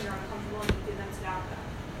person, you're uncomfortable and you give them tzedakah.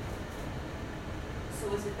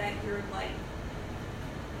 So is it that you're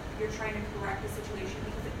trying to correct the situation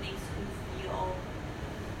because it makes you feel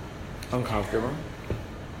Uncomfortable?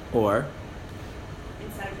 Or?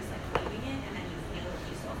 instead of just like leaving it and then you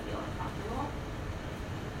still feel uncomfortable?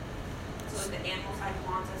 So the animal side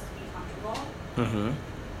wants us to be comfortable. Mm-hmm.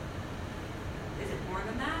 Is it more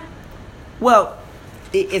than that? Well,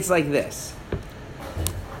 it's like this.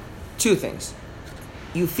 Two things.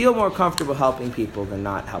 You feel more comfortable helping people than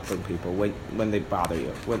not helping people when they bother you,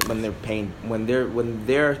 when they're pain, when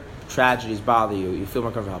their tragedies bother you. You feel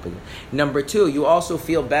more comfortable helping them. Number two, you also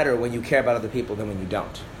feel better when you care about other people than when you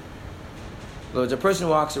don't. In other words, a person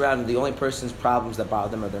who walks around and the only person's problems that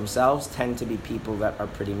bother them are themselves tend to be people that are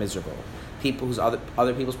pretty miserable. People whose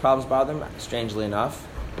other people's problems bother them, strangely enough,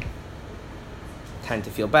 tend to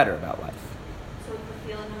feel better about life. So the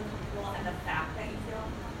feeling uncomfortable and the fact that you feel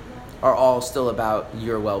uncomfortable? Are all still about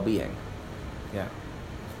your well-being. Yeah.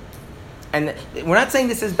 And we're not saying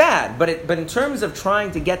this is bad, but in terms of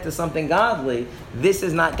trying to get to something godly, this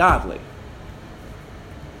is not godly.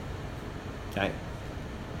 Okay?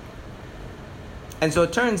 And so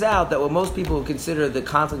it turns out that what most people consider the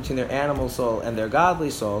conflict between their animal soul and their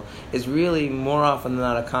godly soul is really more often than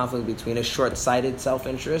not a conflict between a short-sighted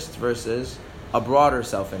self-interest versus a broader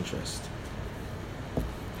self-interest.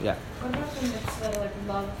 Yeah. What about the mitzvah, like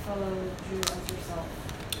love fellow Jew as yourself?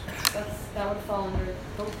 That would fall under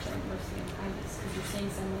both terms, mercy and kindness, because you're saying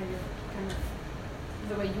somewhere you're kind of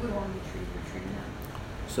the way you would want to be treated, you're treating them.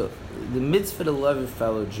 So the mitzvah to love your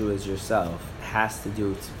fellow Jew as yourself has to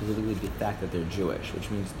do with specifically the fact that they're Jewish, which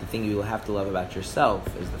means the thing you will have to love about yourself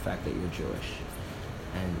is the fact that you're Jewish.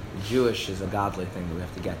 And Jewish is a godly thing that we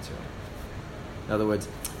have to get to. In other words,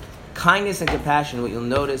 kindness and compassion, what you'll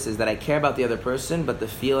notice is that I care about the other person, but the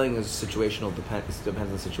feeling is situational, depends on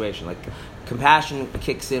the situation. Like compassion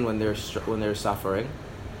kicks in when they're suffering.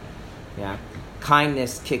 Yeah.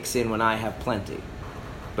 Kindness kicks in when I have plenty.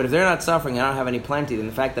 But if they're not suffering and I don't have any plenty, then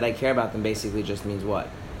the fact that I care about them basically just means what?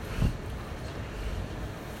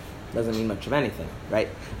 Doesn't mean much of anything, right?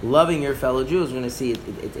 Loving your fellow Jews, we're going to see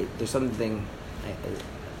there's something,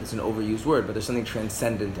 it's an overused word, but there's something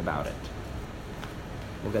transcendent about it.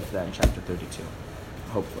 We'll get to that in chapter 32,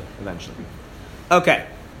 hopefully, eventually. Okay.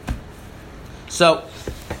 So,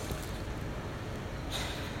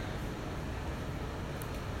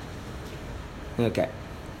 okay.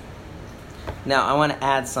 Now, I want to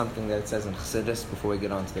add something that it says in Chassidus before we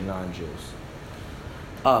get on to the non-Jews.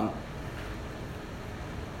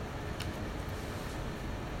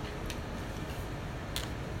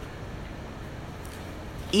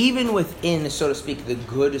 Even within, so to speak, the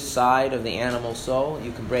good side of the animal soul,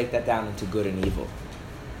 you can break that down into good and evil.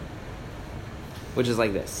 Which is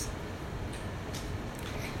like this.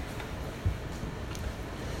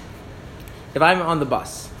 If I'm on the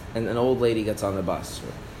bus, and an old lady gets on the bus,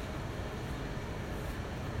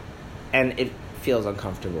 and it feels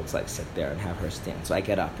uncomfortable to sit there and have her stand, so I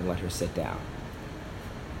get up and let her sit down.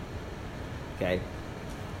 Okay?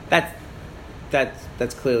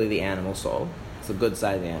 That's clearly the animal soul. It's the good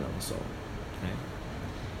side of the animal soul. Okay?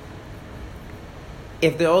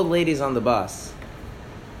 If the old lady's on the bus,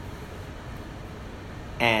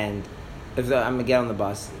 and I'm going to get on the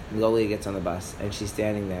bus, the old lady gets on the bus, and she's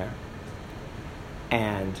standing there,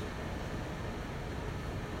 and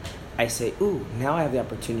I say, ooh, now I have the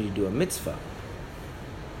opportunity to do a mitzvah.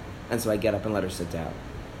 And so I get up and let her sit down.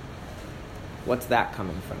 What's that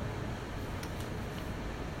coming from?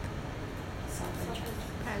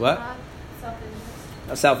 What?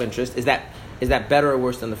 Self-interest. Self-interest. Is that better or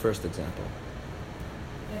worse than the first example?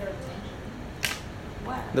 Better attention.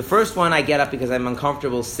 What? The first one, I get up because I'm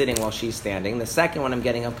uncomfortable sitting while she's standing. The second one, I'm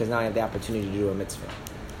getting up because now I have the opportunity to do a mitzvah.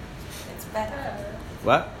 It's better.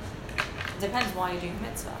 What? Depends why you're doing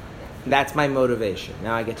mitzvah. That's my motivation.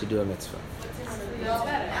 Now I get to do a mitzvah.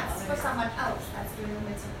 That's for someone else. That's doing a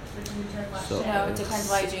mitzvah. So, No, it depends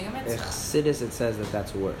why you're doing a In mitzvah. Chassidus, it says that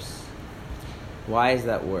that's worse. Why is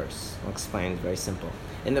that worse? I'll explain. It's very simple.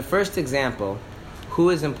 In the first example, who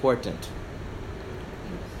is important?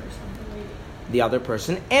 The other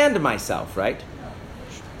person and myself, right?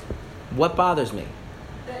 What bothers me?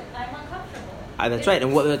 That I'm uncomfortable. That's right.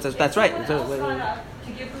 And that's right. If someone else got up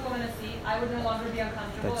to give the woman a seat, I would no longer be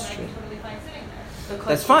uncomfortable That's and true. I'd be totally fine sitting there.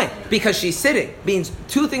 That's fine. Because she's sitting. Means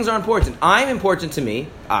two things are important. I'm important to me,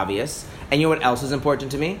 obvious. And you know what else is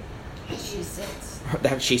important to me? She sits.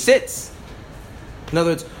 That she sits. In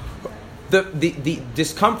other words, the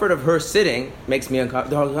discomfort of her sitting makes me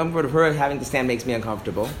uncomfortable. The discomfort of her having to stand makes me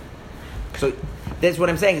uncomfortable. So that's what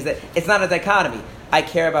I'm saying, is that it's not a dichotomy. I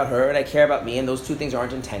care about her and I care about me, and those two things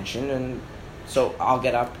aren't in tension, and so I'll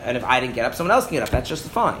get up, and if I didn't get up, someone else can get up. That's just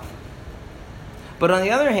fine. But on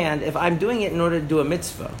the other hand, if I'm doing it in order to do a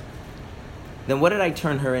mitzvah, then what did I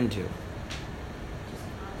turn her into?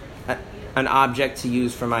 An object to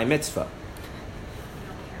use for my mitzvah.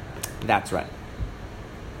 That's right.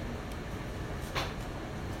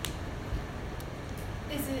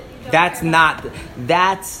 That's not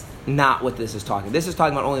what this is talking. This is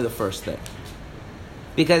talking about only the first thing.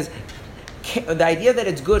 Because the idea that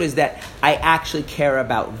it's good is that I actually care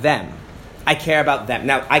about them. I care about them.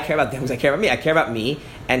 Now, I care about them because I care about me. I care about me,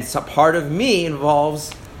 and some part of me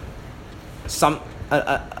involves an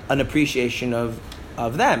appreciation of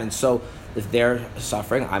them. And so, if they're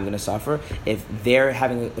suffering, I'm going to suffer. If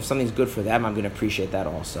something's good for them, I'm going to appreciate that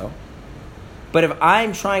also. But if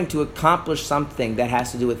I'm trying to accomplish something that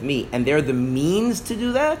has to do with me, and they're the means to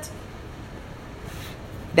do that,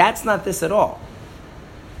 that's not this at all.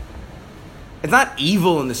 It's not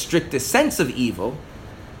evil in the strictest sense of evil,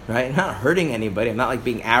 right? I'm not hurting anybody. I'm not like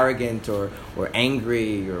being arrogant or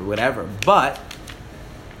angry or whatever. But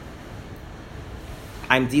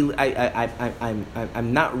I'm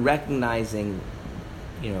not recognizing,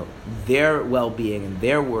 their well-being and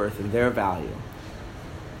their worth and their value.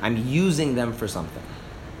 I'm using them for something.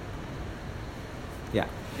 Yeah.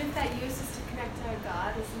 But if that use is to connect to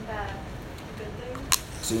God, isn't that a good thing?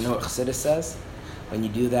 So you know what Chassidus says? When you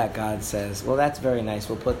do that, God says, well, that's very nice.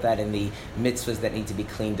 We'll put that in the mitzvahs that need to be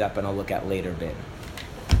cleaned up, and I'll look at later bin.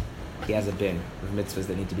 He has a bin of mitzvahs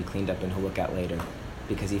that need to be cleaned up, and he'll look at later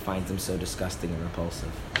because he finds them so disgusting and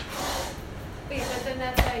repulsive. Wait, but then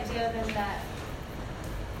that's the idea then that,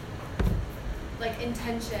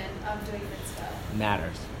 intention of doing mitzvah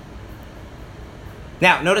Matters.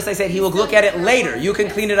 Now, notice I said he will look at it later. You can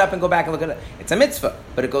clean it up and go back and look at it. It's a mitzvah,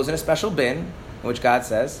 but it goes in a special bin, in which God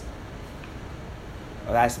says,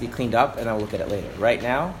 it has to be cleaned up, and I'll look at it later. Right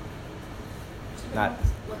now, not.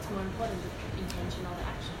 What's more important, the intention or the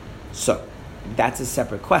action? So, that's a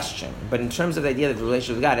separate question. But in terms of the idea of the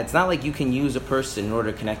relationship with God, it's not like you can use a person in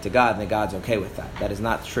order to connect to God, and that God's okay with that. That is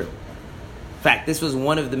not true. In fact, this was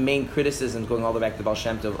one of the main criticisms, going all the way back to Baal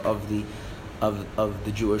Shem Tov, of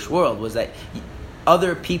the Jewish world, was that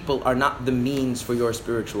other people are not the means for your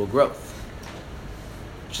spiritual growth,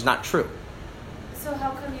 which is not true. So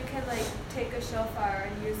how come you can take a shofar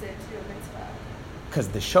and use it to do a mitzvah? Because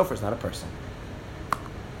the shofar is not a person.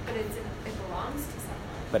 But it belongs to someone.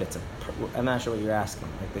 But I'm not sure what you're asking.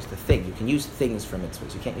 There's the thing. You can use things for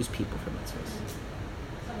mitzvahs. You can't use people for mitzvahs.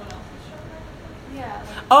 Someone else's shofar? Yeah.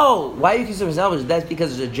 Oh, why you consider selfish? That's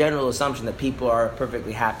because there's a general assumption that people are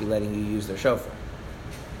perfectly happy letting you use their shofar.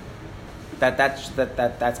 That's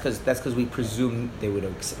because we presume they would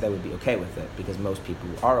be okay with it, because most people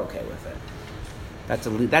are okay with it. That's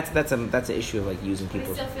an issue of using But I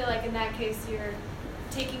people. still feel like in that case you're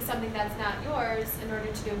taking something that's not yours in order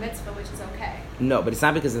to do a mitzvah, which is okay. No, but it's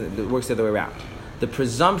not, because it works the other way around. The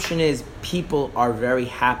presumption is people are very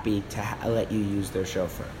happy to let you use their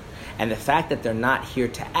shofar, and the fact that they're not here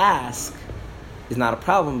to ask is not a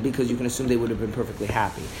problem, because you can assume they would have been perfectly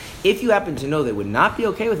happy. If you happen to know they would not be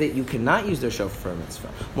okay with it, you cannot use their shofar for a mitzvah.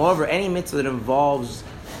 Moreover, any mitzvah that involves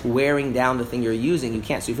wearing down the thing you're using, you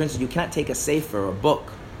can't. So, for instance, you cannot take a sefer or a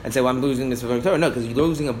book and say, well, I'm losing this for the Torah. No, because you're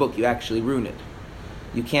losing a book, you actually ruin it.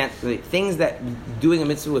 You can't. Things that doing a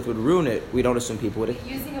mitzvah with would ruin it, we don't assume people would.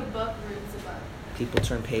 Using a book ruins a book. People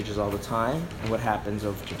turn pages all the time, and what happens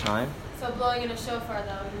over time? So blowing in a shofar,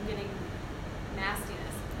 though, you're getting nastiness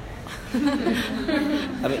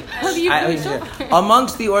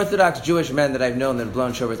amongst the Orthodox Jewish men that I've known that have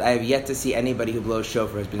blown shofars, I have yet to see anybody who blows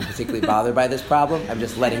shofar has been particularly bothered by this problem. I'm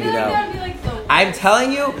just letting you know. I'm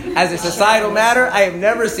telling you, as a societal matter, I have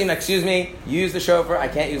never seen, excuse me, use the shofar, I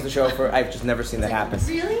can't use the shofar. I've just never seen that happen.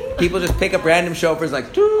 Really? People just pick up random shofars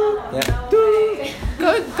doo, doo.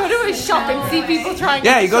 Go to a shop and see people trying.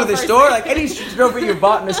 Yeah, you go to the store, any shofar you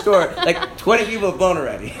bought in the store, 20 people have blown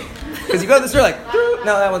already. Because you go to the store doo,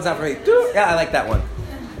 no, that one's not for me. Doo, yeah, I like that one.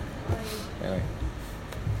 Anyway.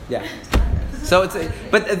 Yeah. So it's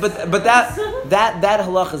but that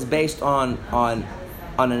halacha is based on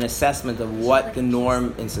on an assessment of what the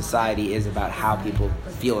norm in society is about how people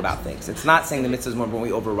feel about things. It's not saying the mitzvah is more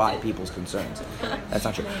important, we override people's concerns. That's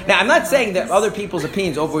not true. Now, I'm not saying that other people's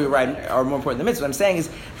opinions override are more important than the mitzvah. What I'm saying is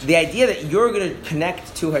the idea that you're going to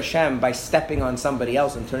connect to Hashem by stepping on somebody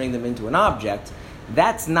else and turning them into an object,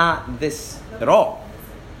 that's not this at all.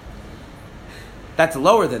 That's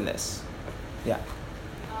lower than this. Yeah.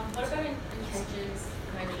 What about intentions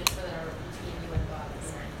behind the mitzvah that are between you and God?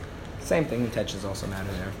 Same thing, intentions also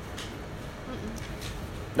matter there.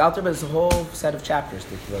 The Alter Rebbe has a whole set of chapters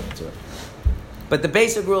to devote to it. But the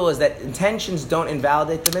basic rule is that intentions don't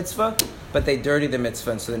invalidate the mitzvah, but they dirty the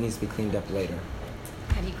mitzvah, and so it needs to be cleaned up later.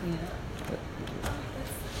 How do you clean it up?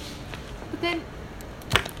 But then,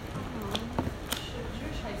 Should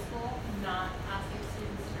Jewish high school not ask its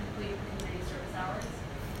students to complete community service hours?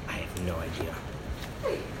 I have no idea.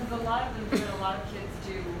 Because a lot of them do, and a lot of kids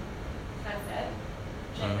do chesed.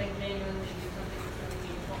 Like genuinely do something that's really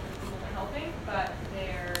meaningful for people they're helping, but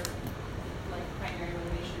their like primary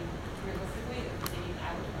motivation realistically is that they need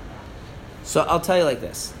hours of that. So I'll tell you like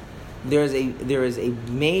this. There is a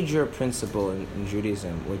major principle in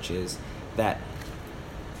Judaism, which is that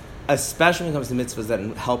especially when it comes to mitzvahs that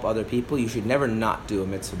help other people, you should never not do a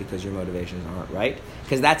mitzvah because your motivations aren't right.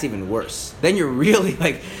 Because that's even worse. Then you're really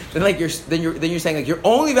you're saying like you're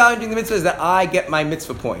only valuing the mitzvah is that I get my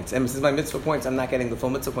mitzvah points, and since my mitzvah points I'm not getting the full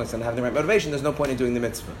mitzvah points, I'm not having the right motivation. There's no point in doing the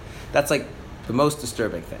mitzvah. That's like the most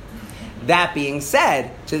disturbing thing. That being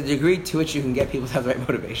said, to the degree to which you can get people to have the right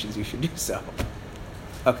motivations, you should do so.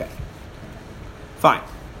 Okay, fine.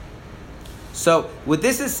 So what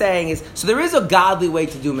this is saying is, so there is a godly way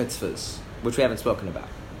to do mitzvahs, which we haven't spoken about.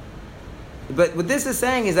 But what this is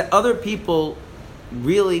saying is that other people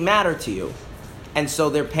really matter to you, and so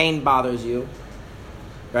their pain bothers you,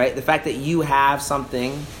 right? The fact that you have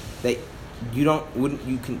something that you don't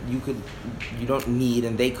need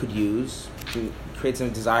and they could use creates a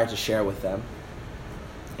desire to share with them.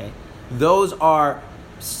 Okay, those are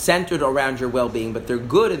centered around your well-being, but they're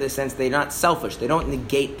good in the sense they're not selfish. They don't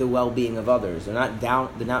negate the well-being of others. They're not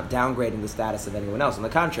downgrading the status of anyone else. On the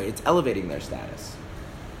contrary, it's elevating their status.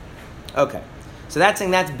 Okay, so that's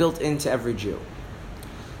saying that's built into every Jew.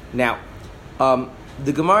 Now,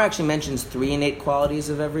 the Gemara actually mentions 3 innate qualities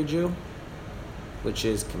of every Jew, which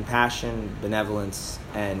is compassion, benevolence,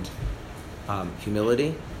 and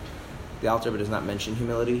humility. The Alter Rebbe does not mention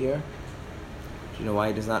humility here. Do you know why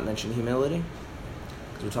he does not mention humility?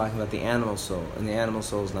 We're talking about the animal soul, and the animal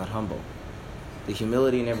soul is not humble. The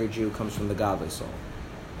humility in every Jew comes from the godly soul.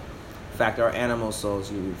 In fact, our animal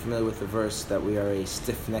souls, you're familiar with the verse that we are a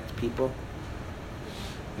stiff-necked people,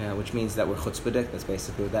 which means that we're chutzpahdik. That's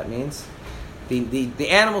basically what that means. The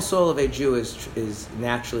animal soul of a Jew is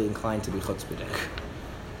naturally inclined to be chutzpahdik,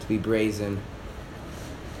 to be brazen,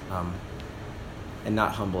 and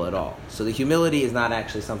not humble at all. So the humility is not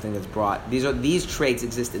actually something that's brought. These traits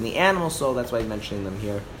exist in the animal soul. That's why I'm mentioning them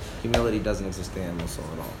here. Humility doesn't exist in the animal soul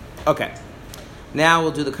at all. Okay, now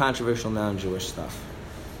we'll do the controversial non-Jewish stuff.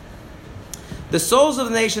 The souls of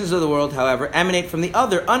the nations of the world, however, emanate from the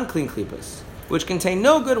other unclean klippas, which contain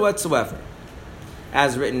no good whatsoever.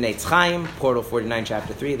 As written in Eitz Chaim, Portal 49,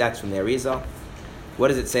 Chapter 3, that's from the Arizal. What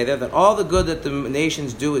does it say there? That all the good that the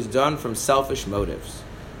nations do is done from selfish motives.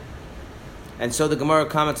 And so the Gemara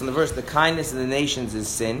comments on the verse, the kindness of the nations is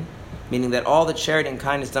sin, meaning that all the charity and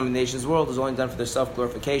kindness done in the nation's world is only done for their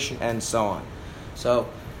self-glorification, and so on. So,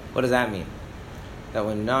 what does that mean? That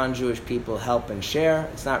when non-Jewish people help and share,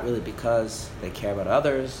 it's not really because they care about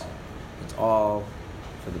others, it's all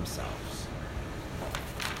for themselves.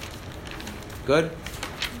 Good?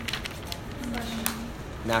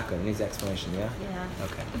 Not good. It needs explanation, yeah? yeah.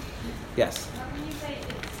 Okay. Yes? How can you say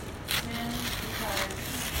it's sin because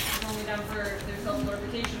it's only done for their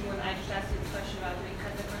self-glorification when I just asked you this question about doing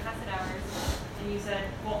chesed for chesed hours, and you said,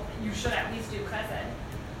 well, you should at least do chesed.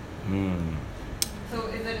 So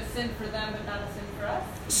is it a sin for them but not a sin for us?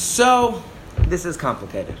 So, this is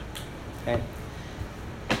complicated. Okay?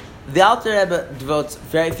 The Alter Rebbe devotes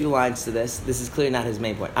very few lines to this. This is clearly not his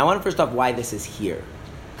main point. I want to first off why this is here.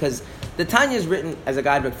 Because the Tanya is written as a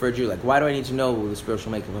guidebook for a Jew. Like, why do I need to know the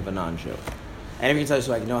spiritual makeup of a non-Jew? And if you can tell you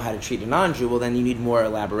so I can know how to treat a non-Jew, well, then you need more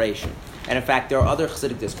elaboration. And in fact, there are other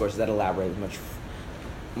Chassidic discourses that elaborate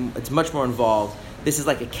it's much more involved. This is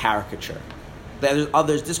like a caricature.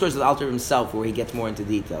 There's discourses of the Alter himself where he gets more into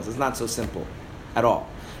details. It's not so simple at all.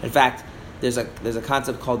 In fact, there's a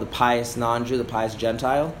concept called the pious non-Jew, the pious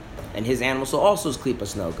Gentile, and his animal soul also is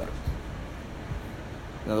klipas noga.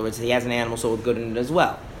 In other words, he has an animal soul with good in it as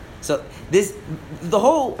well. So the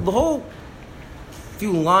whole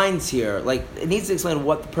few lines here, like, it needs to explain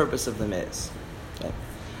what the purpose of them is. Okay?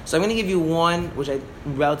 So I'm going to give you one, which I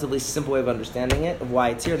relatively simple way of understanding it, of why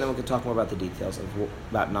it's here, and then we can talk more about the details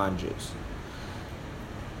about non-Jews.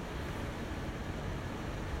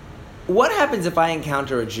 What happens if I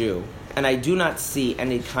encounter a Jew and I do not see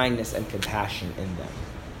any kindness and compassion in them?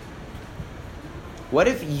 What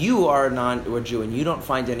if you are a Jew and you don't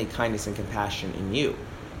find any kindness and compassion in you?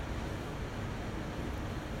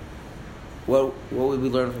 What would we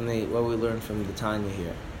learn from the Tanya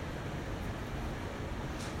here?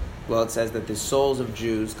 Well, it says that the souls of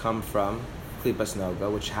Jews come from Klipas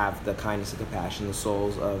Noga, which have the kindness and compassion. The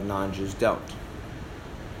souls of non-Jews don't.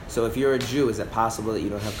 So if you're a Jew, is it possible that you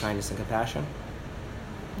don't have kindness and compassion?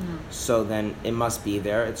 No. So then it must be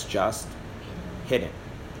there. It's just hidden,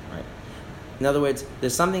 right? In other words,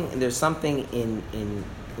 there's something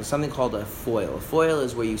called a foil. A foil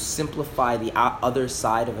is where you simplify the other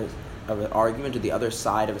side of an argument or the other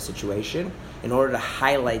side of a situation in order to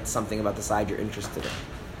highlight something about the side you're interested in.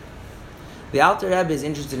 The Alter Rebbe is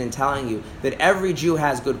interested in telling you that every Jew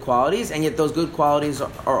has good qualities, and yet those good qualities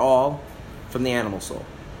are all from the animal soul.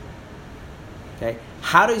 Okay?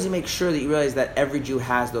 How does he make sure that you realize that every Jew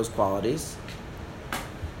has those qualities?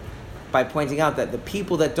 By pointing out that the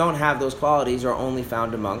people that don't have those qualities are only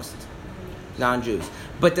found amongst non-Jews.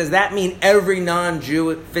 But does that mean every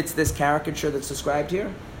non-Jew fits this caricature that's described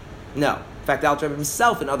here? No. In fact, Alter Rebbe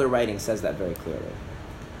himself in other writings says that very clearly.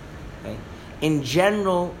 Okay? In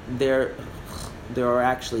general, there are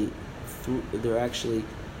actually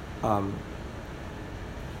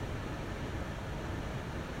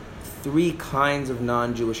three kinds of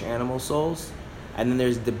non-Jewish animal souls, and then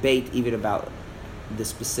there's debate even about the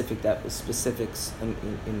specifics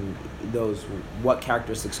in those, what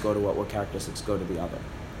characteristics go to what characteristics go to the other.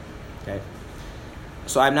 Okay,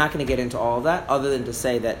 so I'm not going to get into all of that, other than to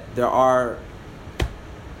say that there are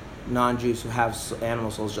non-Jews who have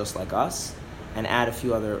animal souls just like us, and add a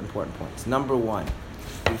few other important points. Number one,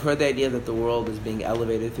 you've heard the idea that the world is being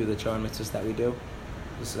elevated through the Torah and mitzvahs that we do.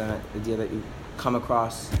 This is an idea that you come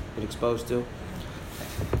across, get exposed to.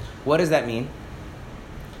 What does that mean?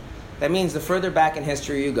 That means the further back in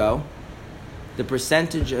history you go, the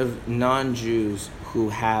percentage of non-Jews who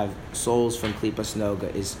have souls from Klipas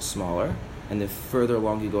Noga is smaller, and the further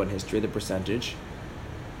along you go in history, the percentage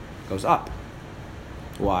goes up.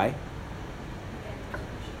 Why?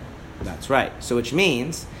 That's right. So which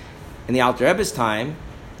means, in the Alter Rebbe's time,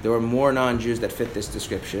 there were more non-Jews that fit this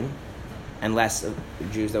description, and less of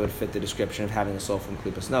Jews that would fit the description of having a soul from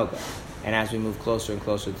Klipas Noga. And as we move closer and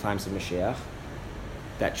closer to the times of Mashiach,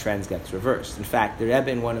 that trend gets reversed. In fact, the Rebbe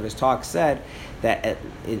in one of his talks said that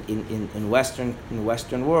in the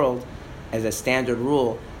Western world, as a standard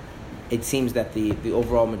rule, it seems that the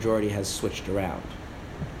overall majority has switched around.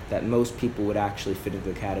 That most people would actually fit into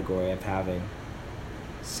the category of having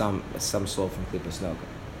some soul from Klipas Noga.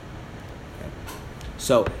 Okay.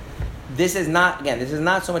 So this is not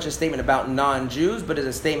so much a statement about non-Jews, but is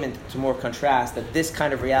a statement to more contrast that this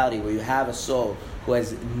kind of reality where you have a soul who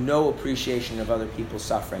has no appreciation of other people's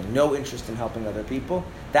suffering, no interest in helping other people,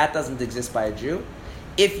 that doesn't exist by a Jew.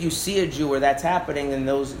 If you see a Jew where that's happening, then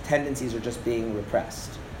those tendencies are just being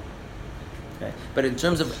repressed. Okay? But in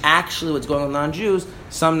terms of actually what's going on with non-Jews,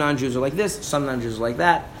 some non-Jews are like this, some non-Jews are like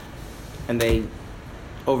that, and they,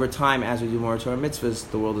 over time, as we do more Torah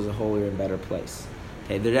mitzvahs, the world is a holier and better place.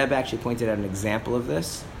 Okay, the Rebbe actually pointed out an example of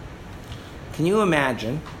this. Can you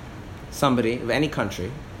imagine somebody of any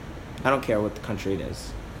country, I don't care what the country it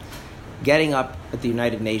is, getting up at the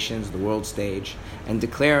United Nations, the world stage, and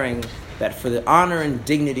declaring that for the honor and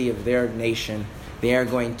dignity of their nation, they are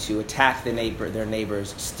going to attack their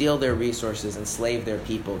neighbors, steal their resources, enslave their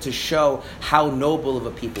people, to show how noble of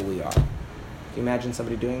a people we are. Can you imagine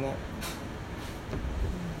somebody doing that?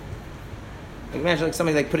 Imagine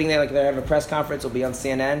somebody putting there, they have a press conference, will be on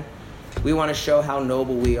CNN. We want to show how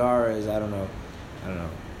noble we are as, I don't know,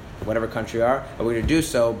 whatever country we are, and we're going to do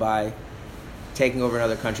so by taking over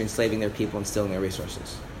another country, enslaving their people, and stealing their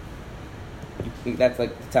resources. That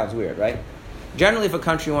sounds weird, right? Generally, if a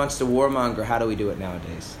country wants to warmonger, how do we do it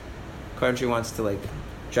nowadays? A country wants to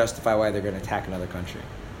justify why they're going to attack another country.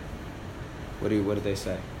 What do they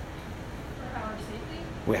say? For our safety?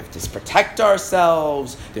 We have to protect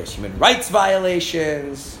ourselves. There's human rights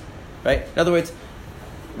violations, right? In other words,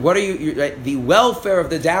 what are you right? The welfare of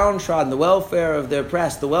the downtrodden, the welfare of the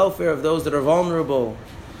oppressed, the welfare of those that are vulnerable,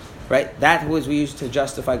 right? That was we used to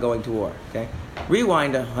justify going to war. Okay,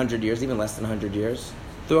 rewind 100 years, even less than 100 years,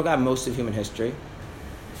 throughout most of human history.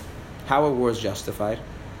 How are wars justified?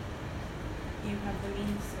 You have the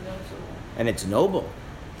means to go to war. And it's noble.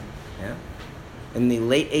 Yeah. in the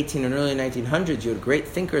late 18 and early 1900s, you had great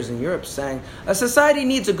thinkers in Europe saying, a society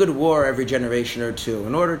needs a good war every generation or two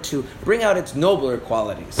in order to bring out its nobler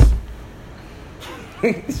qualities.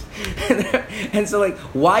 And so, like,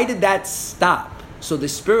 why did that stop? So the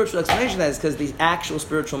spiritual explanation of that is because the actual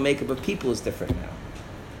spiritual makeup of people is different now.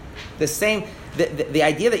 The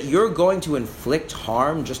idea that you're going to inflict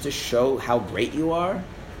harm just to show how great you are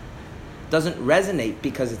doesn't resonate,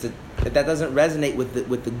 because that doesn't resonate with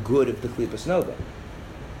the good of the Klipas Nova.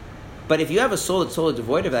 But if you have a soul that's totally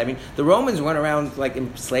devoid of that, I mean, the Romans went around like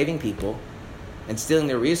enslaving people and stealing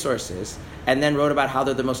their resources, and then wrote about how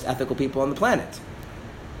they're the most ethical people on the planet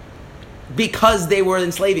because they were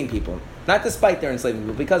enslaving people, not despite their enslaving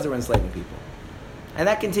people, because they were enslaving people. And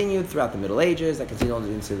that continued throughout the Middle Ages, that continued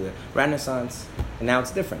into the Renaissance, and now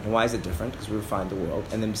it's different. And why is it different? Because we refined the world,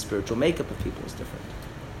 and then the spiritual makeup of people is different.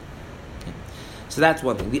 Okay. So that's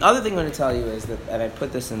one thing. The other thing I'm going to tell you is that, and I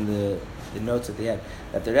put this in the notes at the end,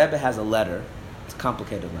 that the Rebbe has a letter. It's a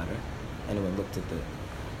complicated letter. Anyone looked at the...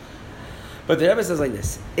 But the Rebbe says like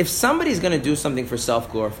this: if somebody's going to do something for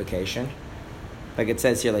self-glorification, like it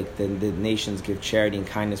says here, like the nations give charity and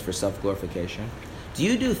kindness for self-glorification, do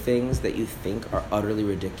you do things that you think are utterly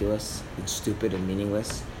ridiculous and stupid and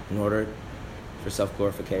meaningless in order for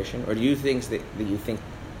self-glorification? Or do you things that you think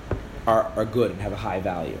are good and have a high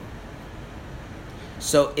value?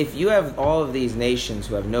 So if you have all of these nations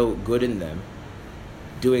who have no good in them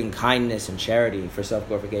doing kindness and charity for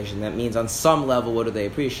self-glorification, that means on some level, what do they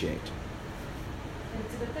appreciate?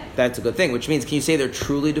 It's a good thing. That's a good thing, which means, can you say they're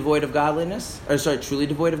truly devoid of godliness? Truly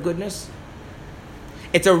devoid of goodness?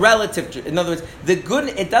 It's a relative, in other words, the good,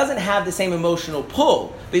 it doesn't have the same emotional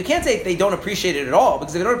pull. But you can't say they don't appreciate it at all,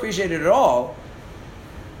 because if they don't appreciate it at all,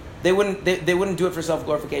 they wouldn't do it for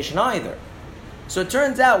self-glorification either. So it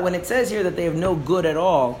turns out, when it says here that they have no good at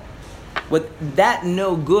all, what that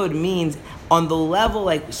no good means, on the level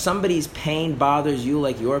like somebody's pain bothers you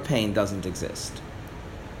like your pain doesn't exist.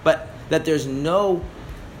 But that there's no,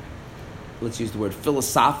 let's use the word,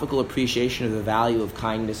 philosophical appreciation of the value of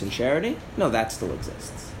kindness and charity, no, that still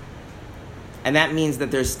exists. And that means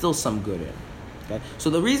that there's still some good in it. Okay? So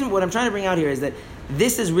the reason, what I'm trying to bring out here is that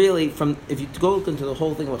this is really, if you go look into the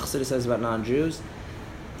whole thing, what Chassidus says about non-Jews,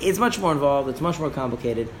 it's much more involved, it's much more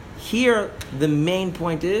complicated. Here, the main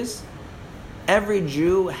point is, every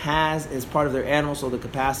Jew has, as part of their animal soul, the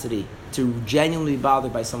capacity to genuinely be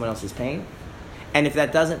bothered by someone else's pain. And if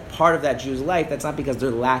that doesn't part of that Jew's life, that's not because they're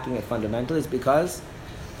lacking it fundamentally, it's because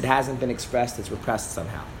it hasn't been expressed, it's repressed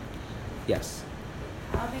somehow. Yes?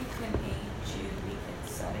 How then can a Jew be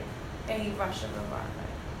considered a Russia Rovar?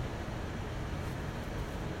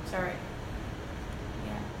 Sorry.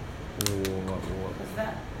 Yeah. What's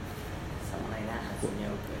that? Someone like that has no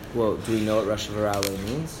good. Well, do we know what Rosh Hashanah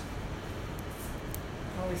means?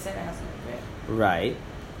 Well, we said it has no good. Right.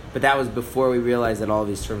 But that was before we realized that all of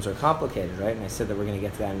these terms are complicated, right? And I said that we're going to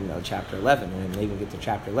get to that in chapter 11. And when we get to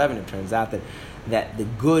chapter 11, it turns out that the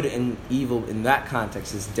good and evil in that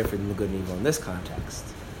context is different than the good and evil in this context.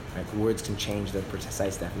 Right? The words can change their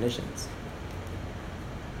precise definitions.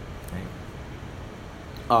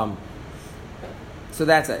 Right? So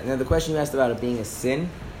that's it. Now the question you asked about it being a sin.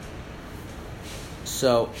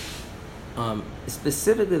 So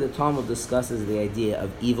specifically the Talmud discusses the idea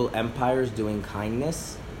of evil empires doing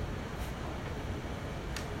kindness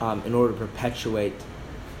in order to perpetuate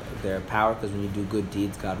their power, because when you do good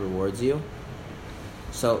deeds, God rewards you.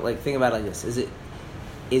 So, like, think about it like this: is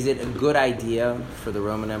it a good idea for the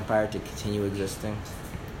Roman Empire to continue existing?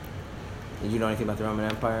 Did you know anything about the Roman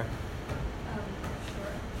Empire? Sure.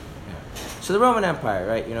 Yeah. So the Roman Empire,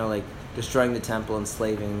 right? You know, like destroying the temple,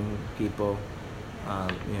 enslaving people. It's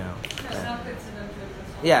not good to them to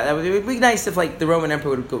exist. Yeah, that would be nice if like the Roman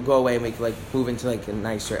Emperor would go away and we could like move into like a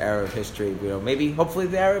nicer era of history. You know, maybe hopefully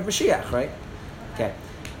the era of Mashiach, right? Okay,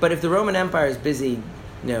 but if the Roman Empire is busy,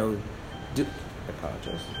 I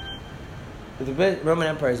apologize. If the Roman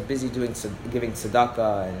Empire is busy giving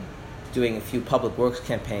tzedakah and doing a few public works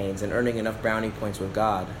campaigns and earning enough brownie points with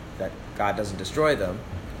God that God doesn't destroy them,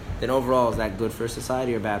 then overall is that good for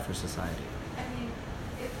society or bad for society? I mean,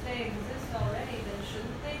 if they exist already, then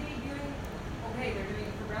shouldn't they be doing? Okay, they're doing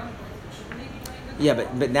it for brownie points, but shouldn't they be doing good? Yeah,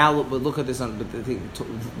 but now look at this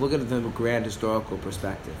look at it from a grand historical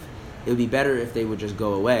perspective. It would be better if they would just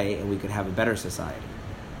go away and we could have a better society.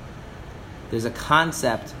 There's a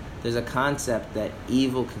concept that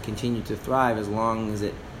evil can continue to thrive as long as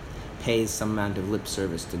it pays some amount of lip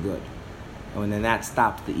service to good. And when then that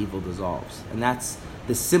stops, the evil dissolves. And that's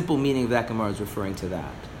the simple meaning of that Gemara is referring to that.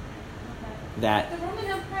 Okay. That The Roman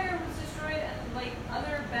Empire was destroyed, and like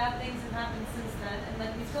other bad things have happened since then, and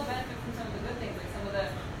like we still benefit from some of the good things, like some of the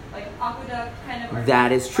like aqueduct kind of.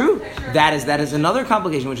 That is true. architecture. That is another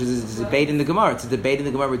complication, which is a debate in the Gemara. It's a debate in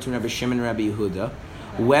the Gemara between Rabbi Shimon and Rabbi Yehuda,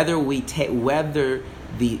 whether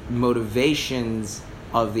the motivations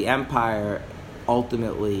of the empire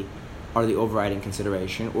ultimately are the overriding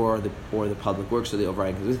consideration, or the public works are the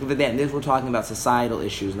overriding consideration. But then, we're talking about societal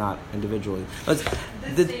issues, not individually.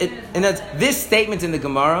 This statement in the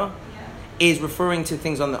Gemara is referring to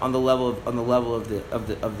things on the level of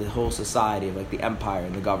the whole society, of like the empire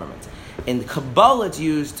and the government. In the Kabbalah, it's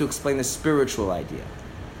used to explain the spiritual idea.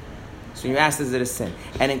 So you asked, is it a sin?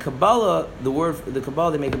 And in Kabbalah,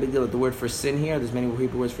 they make a big deal of the word for sin here. There's many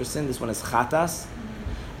Hebrew words for sin. This one is chatas.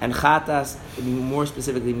 And chatas, more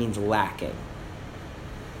specifically, means lacking.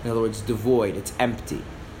 In other words, devoid. It's empty.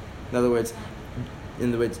 In other words,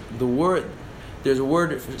 there's a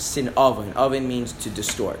word for sin, oven. Oven means to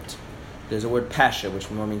distort. There's a word pesha, which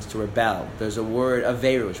more means to rebel. There's a word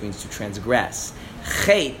aveira, which means to transgress.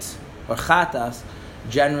 Chet, or chatas,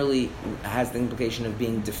 generally has the implication of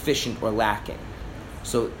being deficient or lacking.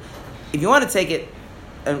 So, if you want to take it,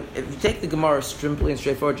 if you take the Gemara simply and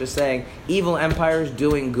straightforward, just saying evil empires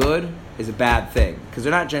doing good is a bad thing, because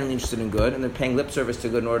they're not generally interested in good, and they're paying lip service to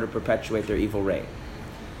good in order to perpetuate their evil reign.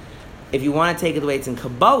 If you want to take it the way it's in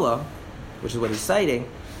Kabbalah, which is what he's citing,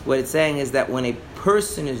 what it's saying is that when a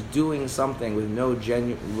person is doing something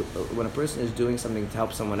when a person is doing something to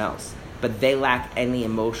help someone else, but they lack any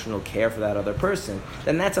emotional care for that other person,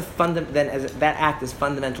 then that act is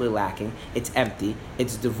fundamentally lacking. It's empty.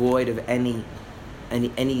 It's devoid of any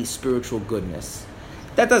spiritual goodness.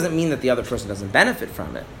 That doesn't mean that the other person doesn't benefit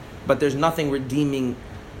from it, but there's nothing redeeming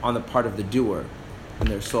on the part of the doer in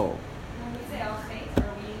their soul. When we say al-khayt,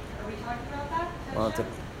 are we talking about that? Well,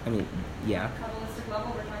 yeah. Kabbalistic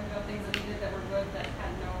level, we're talking about things that we did that were good that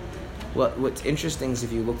had no good intention. Well, what's interesting is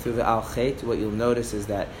if you look through the al-khayt, what you'll notice is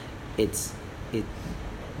that it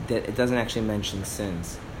doesn't actually mention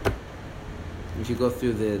sins. If you go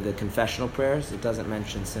through the confessional prayers, it doesn't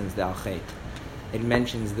mention sins, the al-khayt. It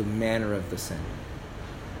mentions the manner of the sin.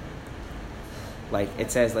 Like,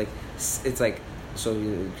 it says, like, it's like, so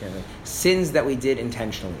sins that we did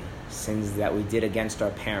intentionally, sins that we did against our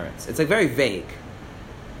parents. It's like very vague,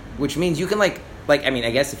 which means you can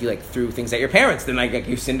I guess if you threw things at your parents, then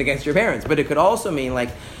you sinned against your parents. But it could also mean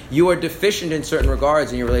you are deficient in certain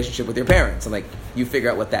regards in your relationship with your parents, and you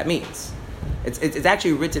figure out what that means. It's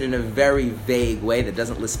actually written in a very vague way that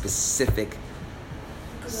doesn't list specific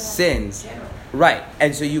sins. Right,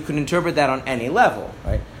 and so you can interpret that on any level,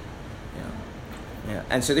 right? Yeah.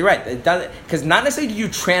 And so they're right. It doesn't, because not necessarily do you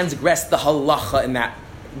transgress the halacha in that,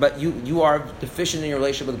 but you are deficient in your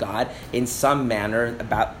relationship with God in some manner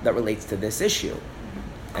that relates to this issue,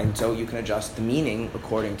 and so you can adjust the meaning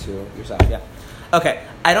according to yourself. Yeah. Okay.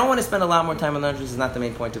 I don't want to spend a lot more time on non-Jews. This is not the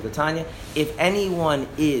main point of the Tanya. If anyone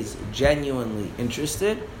is genuinely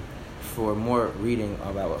interested for more reading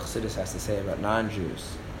about what Chassidus has to say about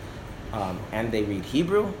non-Jews, and they read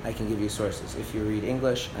Hebrew, I can give you sources. If you read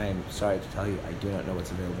English, I am sorry to tell you, I do not know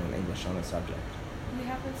what's available in English on the subject. We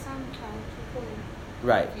have the SoundCloud recording.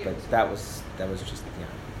 Right, but that was just,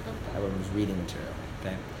 that one was reading material.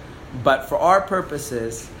 Okay, but for our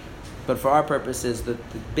purposes, the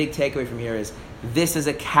big takeaway from here is this is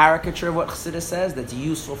a caricature of what Chassidus says that's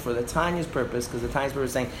useful for the Tanya's purpose, because the Tanya's purpose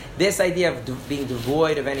is saying this idea of being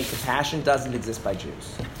devoid of any compassion doesn't exist by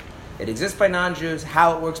Jews. It exists by non-Jews.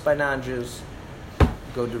 How it works by non-Jews,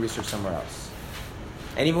 go do research somewhere else.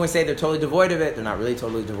 And even when we say they're totally devoid of it, they're not really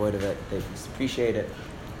totally devoid of it. They just appreciate it,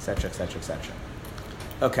 etc., etc., etc.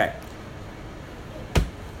 Okay.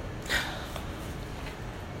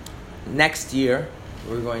 Next year,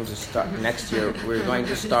 we're going to start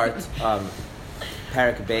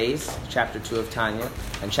Parak Beis, chapter 2 of Tanya,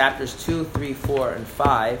 and chapters 2, 3, 4, and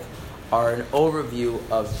 5 are an overview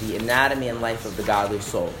of the anatomy and life of the godly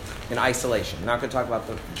soul in isolation. We're not going to talk about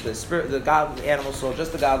the spirit, the animal soul,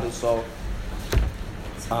 just the godly soul.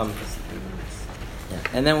 And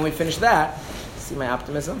then when we finish that, see my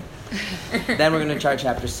optimism? Then we're going to start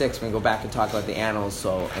chapter 6. We're going to go back and talk about the animal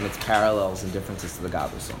soul and its parallels and differences to the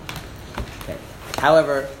godly soul. Okay.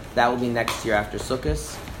 However, that will be next year after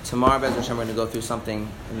Sukkot. Tomorrow, Bez Hashem, we're going to go through something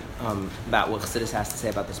about what Chassidus has to say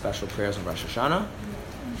about the special prayers of Rosh Hashanah.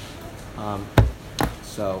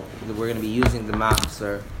 So we're going to be using the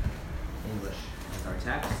Machzor English as our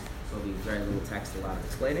text. So it'll be very little text, a lot of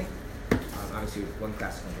explaining. Obviously, one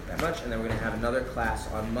class is going to get that much, and then we're going to have another class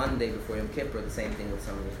on Monday before Yom Kippur. The same thing with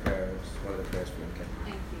some of the prayers, one of the prayers for Yom Kippur.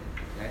 Thank you.